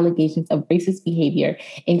host of allegations of racist behavior,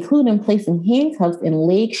 including placing handcuffs and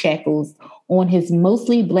leg shackles on his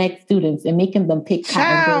mostly Black students and making them pick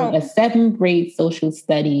cotton during a 7th grade social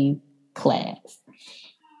studies class.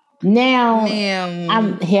 Now,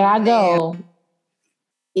 here I go.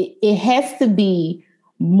 It has to be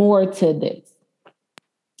more to this.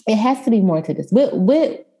 It has to be more to this.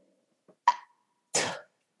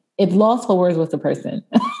 If Lost for Words was a person.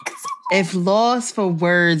 If Lost for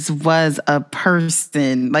Words was a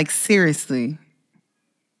person, like seriously.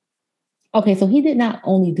 Okay, so he did not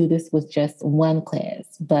only do this with just one class,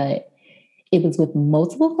 but it was with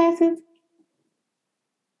multiple classes.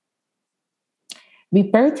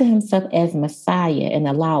 Referred to himself as Messiah and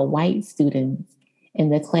allow white students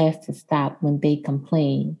in the class to stop when they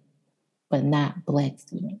complain, but not Black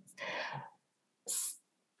students.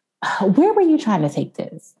 Where were you trying to take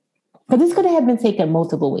this? Because this could have been taken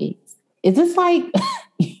multiple ways. Is this like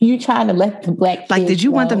you trying to let the Black kids like, did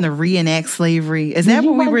you want them to reenact slavery? Is that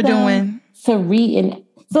what we were doing? So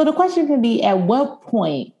the question could be, at what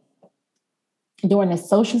point during a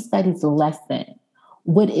social studies lesson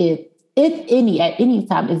would it, if any, at any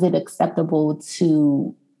time, is it acceptable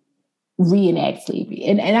to reenact slavery?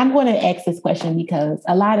 And I'm going to ask this question because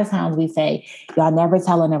a lot of times we say, y'all never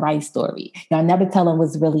telling the right story. Y'all never telling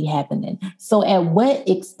what's really happening. So at what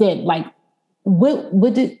extent, like,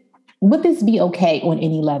 would this be okay on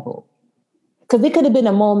any level? Because it could have been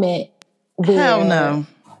a moment where... Hell no.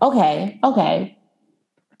 Okay.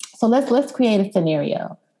 So let's create a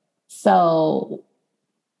scenario. So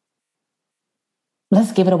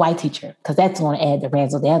let's give it a white teacher, because that's going to add the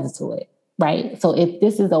razzle dazzle to it. Right? So if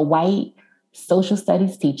this is a white social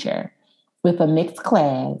studies teacher with a mixed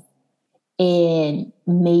class, and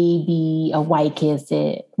maybe a white kid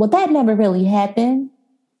said, well, that never really happened.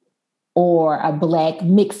 Or a Black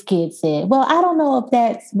mixed kid said, well, I don't know if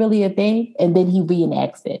that's really a thing. And then he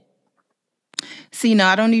reenacts it. See, no,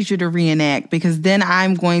 I don't need you to reenact, because then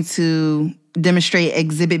I'm going to demonstrate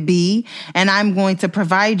Exhibit B, and I'm going to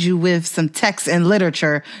provide you with some text and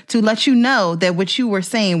literature to let you know that what you were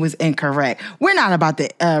saying was incorrect. We're not about to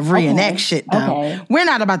reenact shit, though. Okay. We're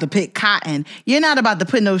not about to pick cotton. You're not about to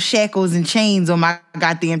put no shackles and chains on my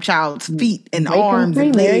goddamn child's feet and arms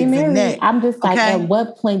and legs and neck. I'm just like, at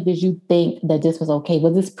what point did you think that this was okay?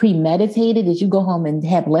 Was this premeditated? Did you go home and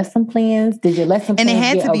have lesson plans? Did your lesson plans And it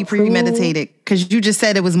had to be approved? Premeditated, because you just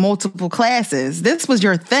said it was multiple classes. This was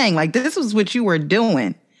your thing. Like, this was what you were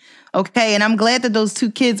doing. Okay. And I'm glad that those two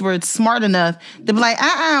kids were smart enough to be like,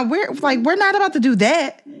 we're not about to do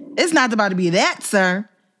that. It's not about to be that, sir.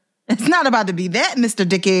 It's not about to be that, Mr.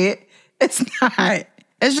 Dickhead. It's not.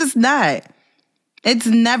 It's just not. It's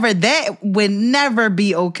never, that would never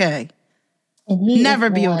be okay. Never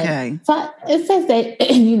be okay. So it says that,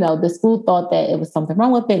 the school thought that it was something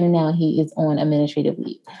wrong with it, and now he is on administrative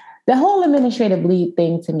leave. The whole administrative leave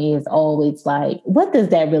thing to me is always like, what does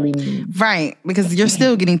that really mean? Right, because you're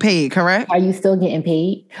still getting paid, correct? Are you still getting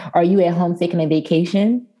paid? Are you at home taking a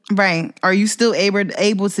vacation? Right. Are you still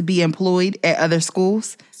able to be employed at other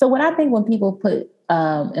schools? So what I think when people put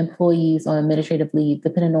employees on administrative leave,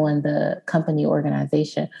 depending on the company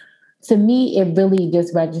organization, to me, it really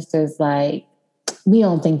just registers like, we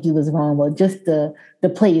don't think you was wrong. Well, just the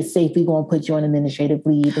play is safe. We're going to put you on administrative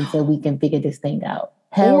leave until we can figure this thing out.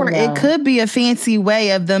 It could be a fancy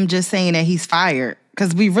way of them just saying that he's fired,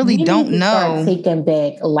 because we really don't know taking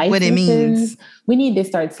back licenses. What it means. We need to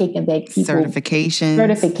start taking back certifications.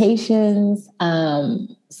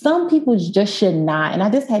 Some people just should not. And I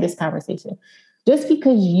just had this conversation. Just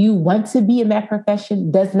because you want to be in that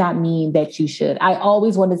profession does not mean that you should. I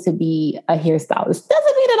always wanted to be a hairstylist.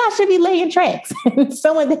 Doesn't mean that I should be laying tracks and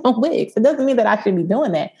sewing down wigs. It doesn't mean that I should be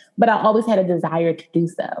doing that. But I always had a desire to do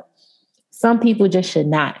so. Some people just should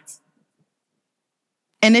not.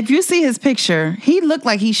 And if you see his picture, he looked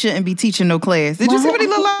like he shouldn't be teaching no class. Did you see what he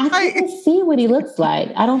looked like? I didn't see what he looks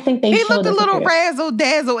like. I don't think they He showed looked a little picture. razzle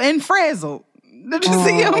dazzle and frazzled. Did you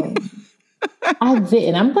see him? I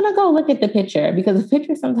didn't. I'm gonna go look at the picture because the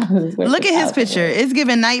picture sometimes is Look at his picture. It's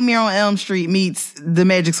giving Nightmare on Elm Street meets the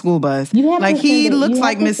Magic School Bus. Like he looks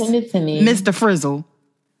like Mr. Frizzle.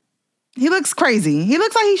 He looks crazy. He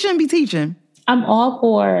looks like he shouldn't be teaching. I'm all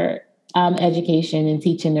for education and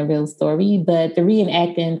teaching the real story, but the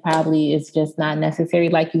reenacting probably is just not necessary.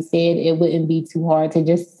 Like you said, it wouldn't be too hard to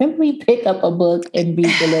just simply pick up a book and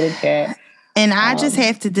read the literature. And I just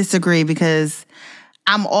have to disagree because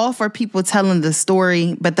I'm all for people telling the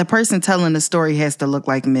story, but the person telling the story has to look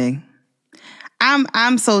like me.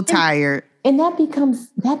 I'm so tired. And that becomes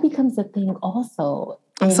a thing also.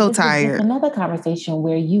 I'm so tired. It's another conversation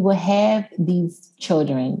where you will have these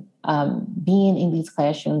children being in these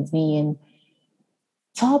classrooms, being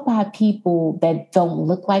taught by people that don't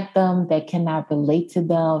look like them, that cannot relate to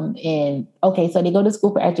them. And okay, so they go to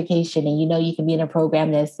school for education, and you can be in a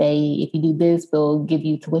program that say, if you do this, we'll give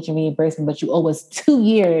you tuition reimbursement, but you owe us 2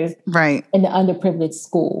 years right in the underprivileged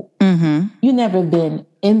school. Mm-hmm. You've never been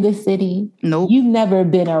in the city. Nope. You've never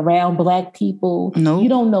been around Black people. Nope. You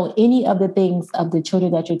don't know any of the things of the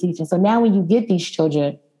children that you're teaching. So now when you get these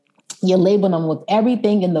children, you label them with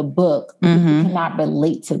everything in the book, but you cannot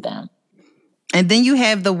relate to them. And then you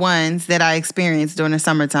have the ones that I experienced during the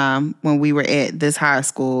summertime when we were at this high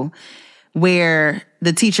school, where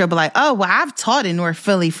the teacher will be like, oh, well, I've taught in North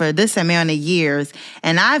Philly for this amount of years,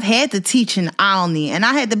 and I've had to teach in Olney, and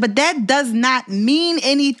but that does not mean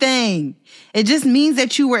anything. It just means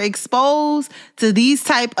that you were exposed to these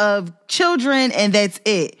type of children, and that's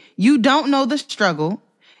it. You don't know the struggle.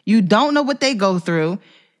 You don't know what they go through.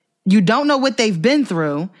 You don't know what they've been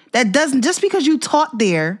through. That doesn't, just because you taught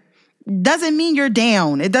there, doesn't mean you're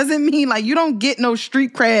down. It doesn't mean like you don't get no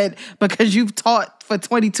street cred because you've taught for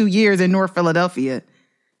 22 years in North Philadelphia.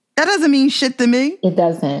 That doesn't mean shit to me. It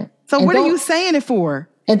doesn't. So what are you saying it for?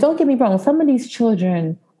 And don't get me wrong, some of these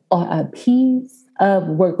children are a piece of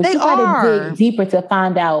work. But you got to dig deeper to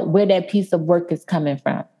find out where that piece of work is coming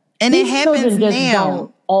from. And these it happens just now.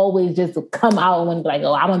 Don't always just come out and be like,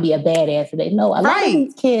 oh, I'm going to be a badass today. No, a lot of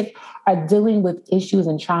these kids are dealing with issues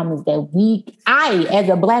and traumas that I, as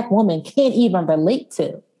a Black woman, can't even relate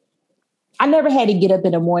to. I never had to get up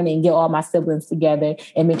in the morning and get all my siblings together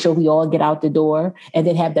and make sure we all get out the door and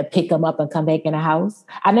then have to pick them up and come back in the house.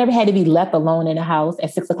 I never had to be left alone in the house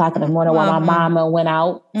at 6 o'clock in the morning while my mama went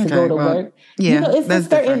out to go to work. Yeah, it's a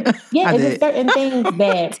certain things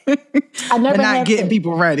that I never but not had getting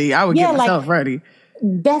people ready. I would get myself ready.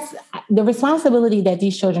 That's the responsibility that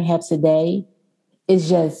these children have today is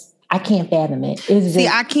just, I can't fathom it.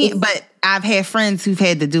 I can't, but I've had friends who've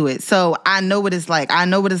had to do it. So I know what it's like. I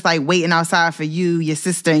know what it's like waiting outside for you, your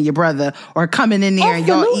sister, and your brother, or coming in there and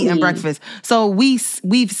y'all eating breakfast. So we've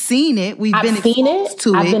seen it. I've been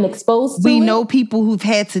exposed to it. We know people who've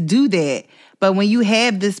had to do that. But when you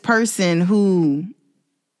have this person who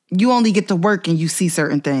you only get to work and you see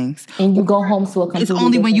certain things. And you go home to a completely It's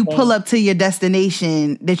only when you thing. pull up to your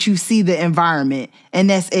destination that you see the environment. And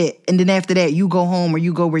that's it. And then after that, you go home or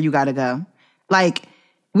you go where you got to go. Like,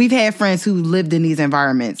 we've had friends who lived in these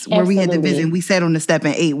environments where we had to visit and we sat on the step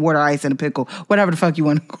and ate water, ice, and a pickle. Whatever the fuck you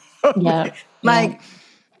want to call it. Like,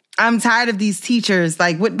 I'm tired of these teachers.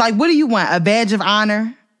 What do you want? A badge of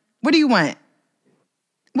honor? What do you want?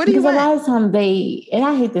 Because a lot of times and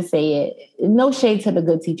I hate to say it, no shade to the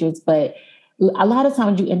good teachers, but a lot of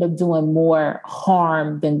times you end up doing more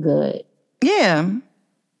harm than good. Yeah.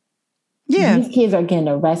 Yeah. These kids are getting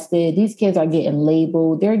arrested. These kids are getting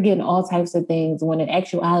labeled. They're getting all types of things when in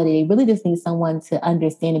actuality, they really just need someone to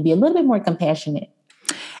understand and be a little bit more compassionate.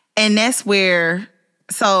 And that's where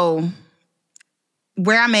I'm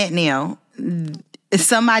at now,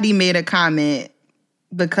 somebody made a comment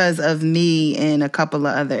because of me and a couple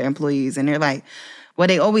of other employees. And they're like, well,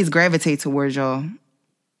 they always gravitate towards y'all.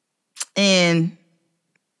 And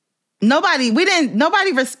nobody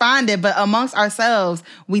responded, but amongst ourselves,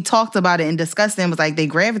 we talked about it and discussed it and was like, they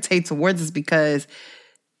gravitate towards us because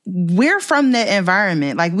we're from that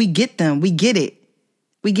environment. Like, we get them. We get it.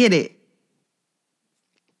 We get it.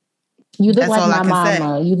 You look like my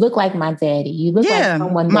mama. You look like my daddy. You look like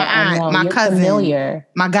someone that I know. My cousin, familiar.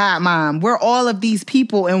 My godmom. We're all of these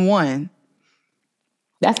people in one.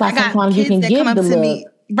 That's why sometimes you can give the look.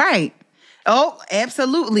 Right. Oh,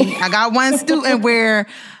 absolutely. I got one student where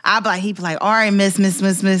he'd be like, all right, miss.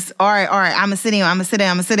 All right. I'm going to sit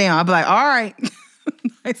down. I'll be like, all right.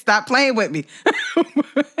 Stop playing with me.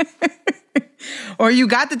 Or you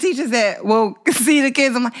got the teachers that will see the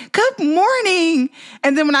kids. I'm like, good morning.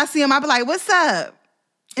 And then when I see them, I'll be like, what's up?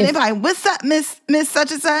 And they're like, what's up, Miss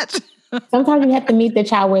such and such? Sometimes you have to meet the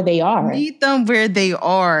child where they are. Meet them where they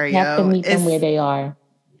are, You have to meet them where they are.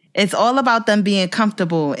 It's all about them being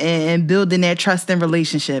comfortable and building that trust and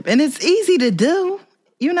relationship. And it's easy to do,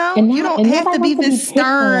 you know? You don't have to be this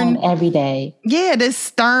stern every day. Yeah, this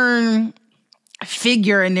stern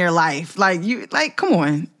figure in their life. Like, come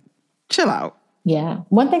on, chill out. Yeah.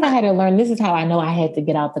 One thing I had to learn, this is how I know I had to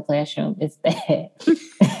get out the classroom, is that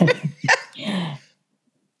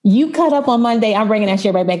you cut up on Monday, I'm bringing that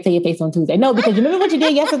shit right back to your face on Tuesday. No, because you remember what you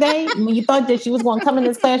did yesterday when you thought that she was going to come in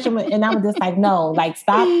this classroom, and I was just like, no, like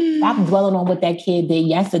stop dwelling on what that kid did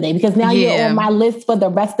yesterday, because now you're on my list for the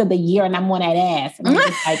rest of the year and I'm on that ass. And I'm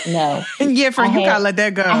just like, no. Yeah, friend, you gotta let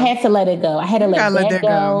that go. I had to let it go. I had to let that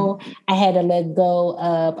go. I had to let go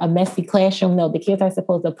of a messy classroom. No, the kids are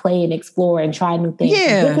supposed to play and explore and try new things.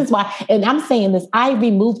 Yeah. This is why, and I'm saying this, I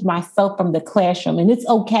removed myself from the classroom, and it's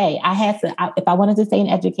okay. I had to, if I wanted to stay in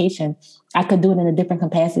education, I could do it in a different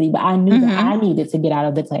capacity, but I knew that I needed to get out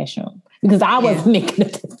of the classroom because I wasn't making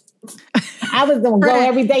it. I was going to go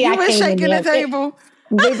every day. You were shaking the table.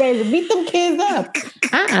 Beat them kids up.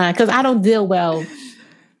 Because I don't deal well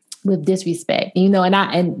with disrespect, you know,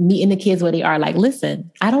 and meeting the kids where they are. Like, listen,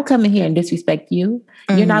 I don't come in here and disrespect you.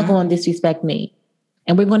 You're not going to disrespect me.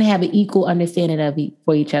 And we're going to have an equal understanding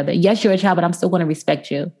for each other. Yes, you're a child, but I'm still going to respect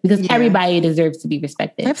you because everybody deserves to be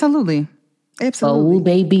respected. Absolutely. Oh,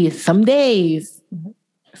 baby, some days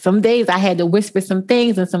I had to whisper some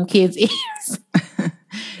things in some kids' ears.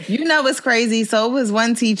 You know what's crazy? So it was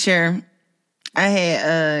one teacher I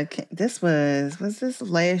had, was this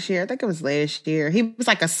last year? I think it was last year. He was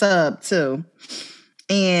like a sub too.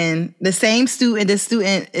 And the same student, this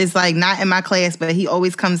student is like not in my class, but he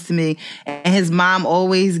always comes to me, and his mom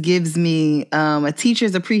always gives me a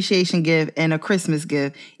teacher's appreciation gift and a Christmas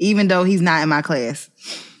gift, even though he's not in my class.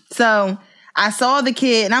 So I saw the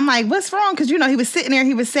kid and I'm like, what's wrong? Because, you know, he was sitting there,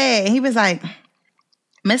 he was sad. And he was like,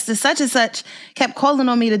 Mr. Such and Such kept calling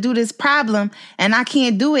on me to do this problem, and I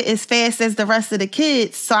can't do it as fast as the rest of the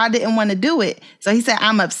kids, so I didn't want to do it. So he said,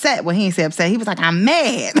 I'm upset. Well, he didn't say upset. He was like, I'm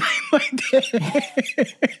mad.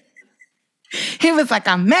 He was like,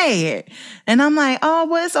 I'm mad. And I'm like, oh,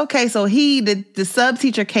 well, it's okay. So the sub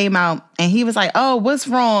teacher came out and he was like, oh, what's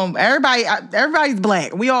wrong? Everybody's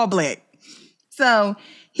black. We all black. So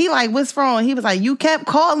he like, what's wrong? He was like, you kept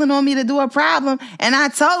calling on me to do a problem, and I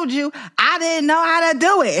told you I didn't know how to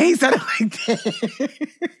do it. He said it like that.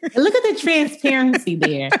 Look at the transparency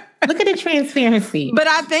there. Look at the transparency. But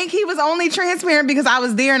I think he was only transparent because I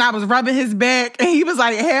was there and I was rubbing his back, and he was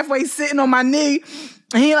like halfway sitting on my knee.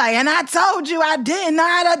 And he like, and I told you I didn't know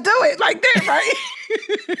how to do it, like that,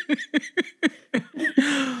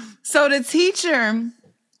 right? So the teacher,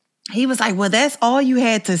 he was like, well, that's all you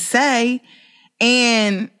had to say.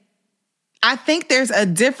 And I think there's a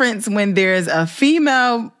difference when there's a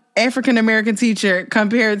female African-American teacher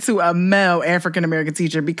compared to a male African-American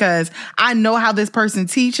teacher, because I know how this person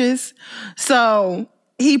teaches. So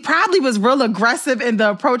he probably was real aggressive in the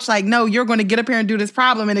approach, like, no, you're going to get up here and do this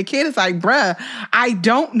problem. And the kid is like, bruh, I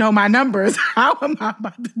don't know my numbers. How am I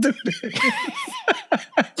about to do this?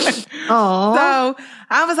 So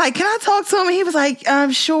I was like, can I talk to him? And he was like,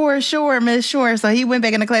 sure, miss, sure. So he went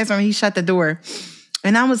back in the classroom and he shut the door.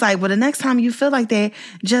 And I was like, well, the next time you feel like that,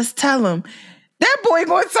 just tell him. That boy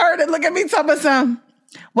going to turn and look at me talking something.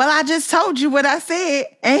 Well, I just told you what I said,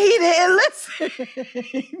 and he didn't listen.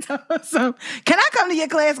 He told some, can I come to your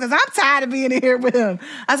class? Because I'm tired of being here with him.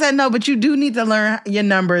 I said, no, but you do need to learn your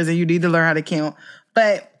numbers and you need to learn how to count.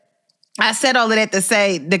 But I said all of that to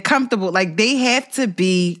say the comfortable, like they have to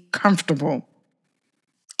be comfortable.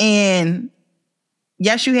 And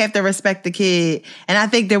yes, you have to respect the kid. And I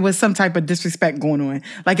think there was some type of disrespect going on.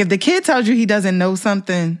 Like if the kid tells you he doesn't know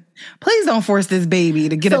something, please don't force this baby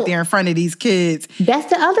to get up there in front of these kids.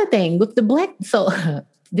 That's the other thing with the black. So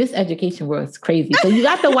this education world is crazy. So you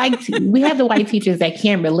got we have the white teachers that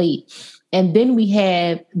can't relate. And then we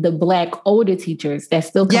have the black older teachers that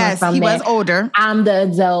still come from that. Yes, he was older. I'm the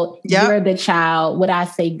adult. Yep. You're the child. What I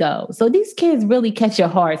say go. So these kids really catch your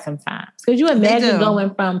heart sometimes. Because you imagine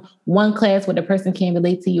going from one class where the person can't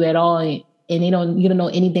relate to you at all and you don't know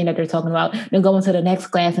anything that they're talking about. Then going to the next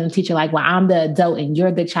class and the teacher like, well, I'm the adult and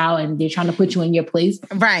you're the child and they're trying to put you in your place.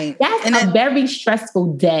 Right. That's a very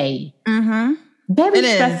stressful day. Mm-hmm. Very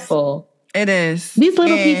stressful. It is. These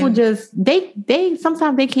little people just, they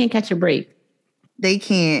sometimes they can't catch a break. They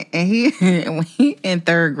can't. And he in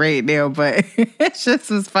third grade now, but it just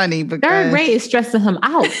was funny because third grade is stressing him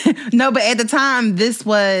out. No, but at the time this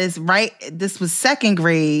was second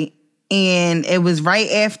grade, and it was right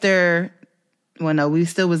after Well, no, we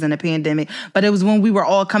still was in a pandemic, but it was when we were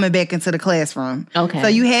all coming back into the classroom. Okay. So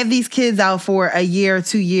you have these kids out for a year or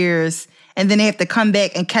 2 years, and then they have to come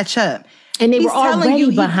back and catch up. And they He's were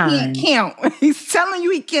already behind. He can't count. He's telling you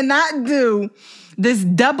he cannot do this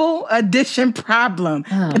double addition problem.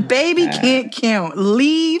 The baby can't count.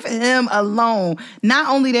 Leave him alone. Not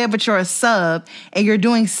only that, but you're a sub and you're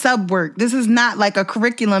doing sub work. This is not like a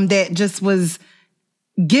curriculum that just was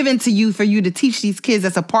given to you for you to teach these kids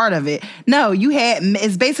as a part of it. No,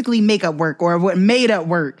 it's basically makeup work or what made up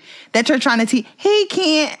work that you're trying to teach. He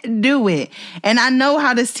can't do it. And I know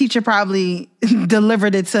how this teacher probably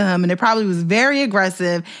delivered it to him, and it probably was very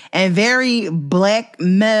aggressive and very black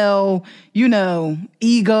male,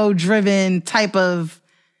 ego-driven type of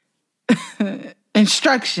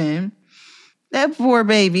instruction. That poor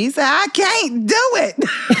baby said, I can't do it.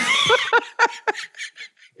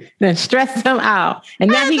 Then stress him out. And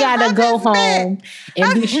now he got to go home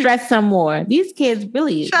and be stressed some more. These kids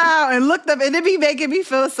really... Child, and looked up, and it be making me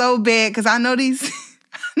feel so bad because I know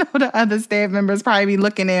the other staff members probably be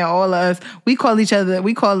looking at all of us. We call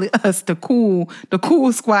us the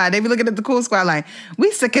cool squad. They be looking at the cool squad like,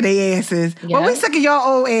 we sick of their asses. Yeah. Well, we sick of y'all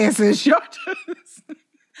old asses. Y'all just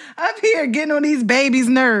up here getting on these babies'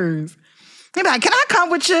 nerves. He be like, can I come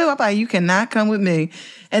with you? I'm like, you cannot come with me.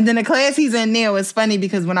 And then the class he's in now is funny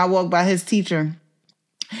because when I walk by his teacher,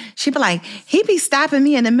 she be like, he be stopping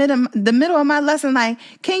me in the middle of my lesson like,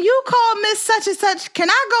 can you call Miss such and such? Can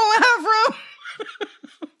I go in her room?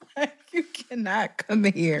 Like, you cannot come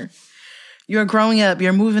here. You're growing up.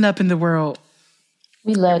 You're moving up in the world.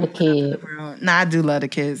 We love the kids. Nah, I do love the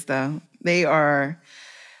kids, though. They are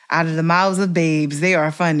out of the mouths of babes. They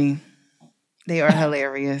are funny. They are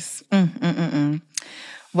hilarious.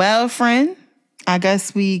 Well, friend, I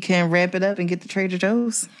guess we can wrap it up and get to Trader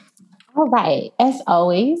Joe's. All right. As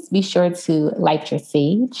always, be sure to light your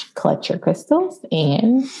sage, clutch your crystals,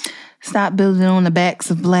 and stop building on the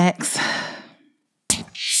backs of blacks.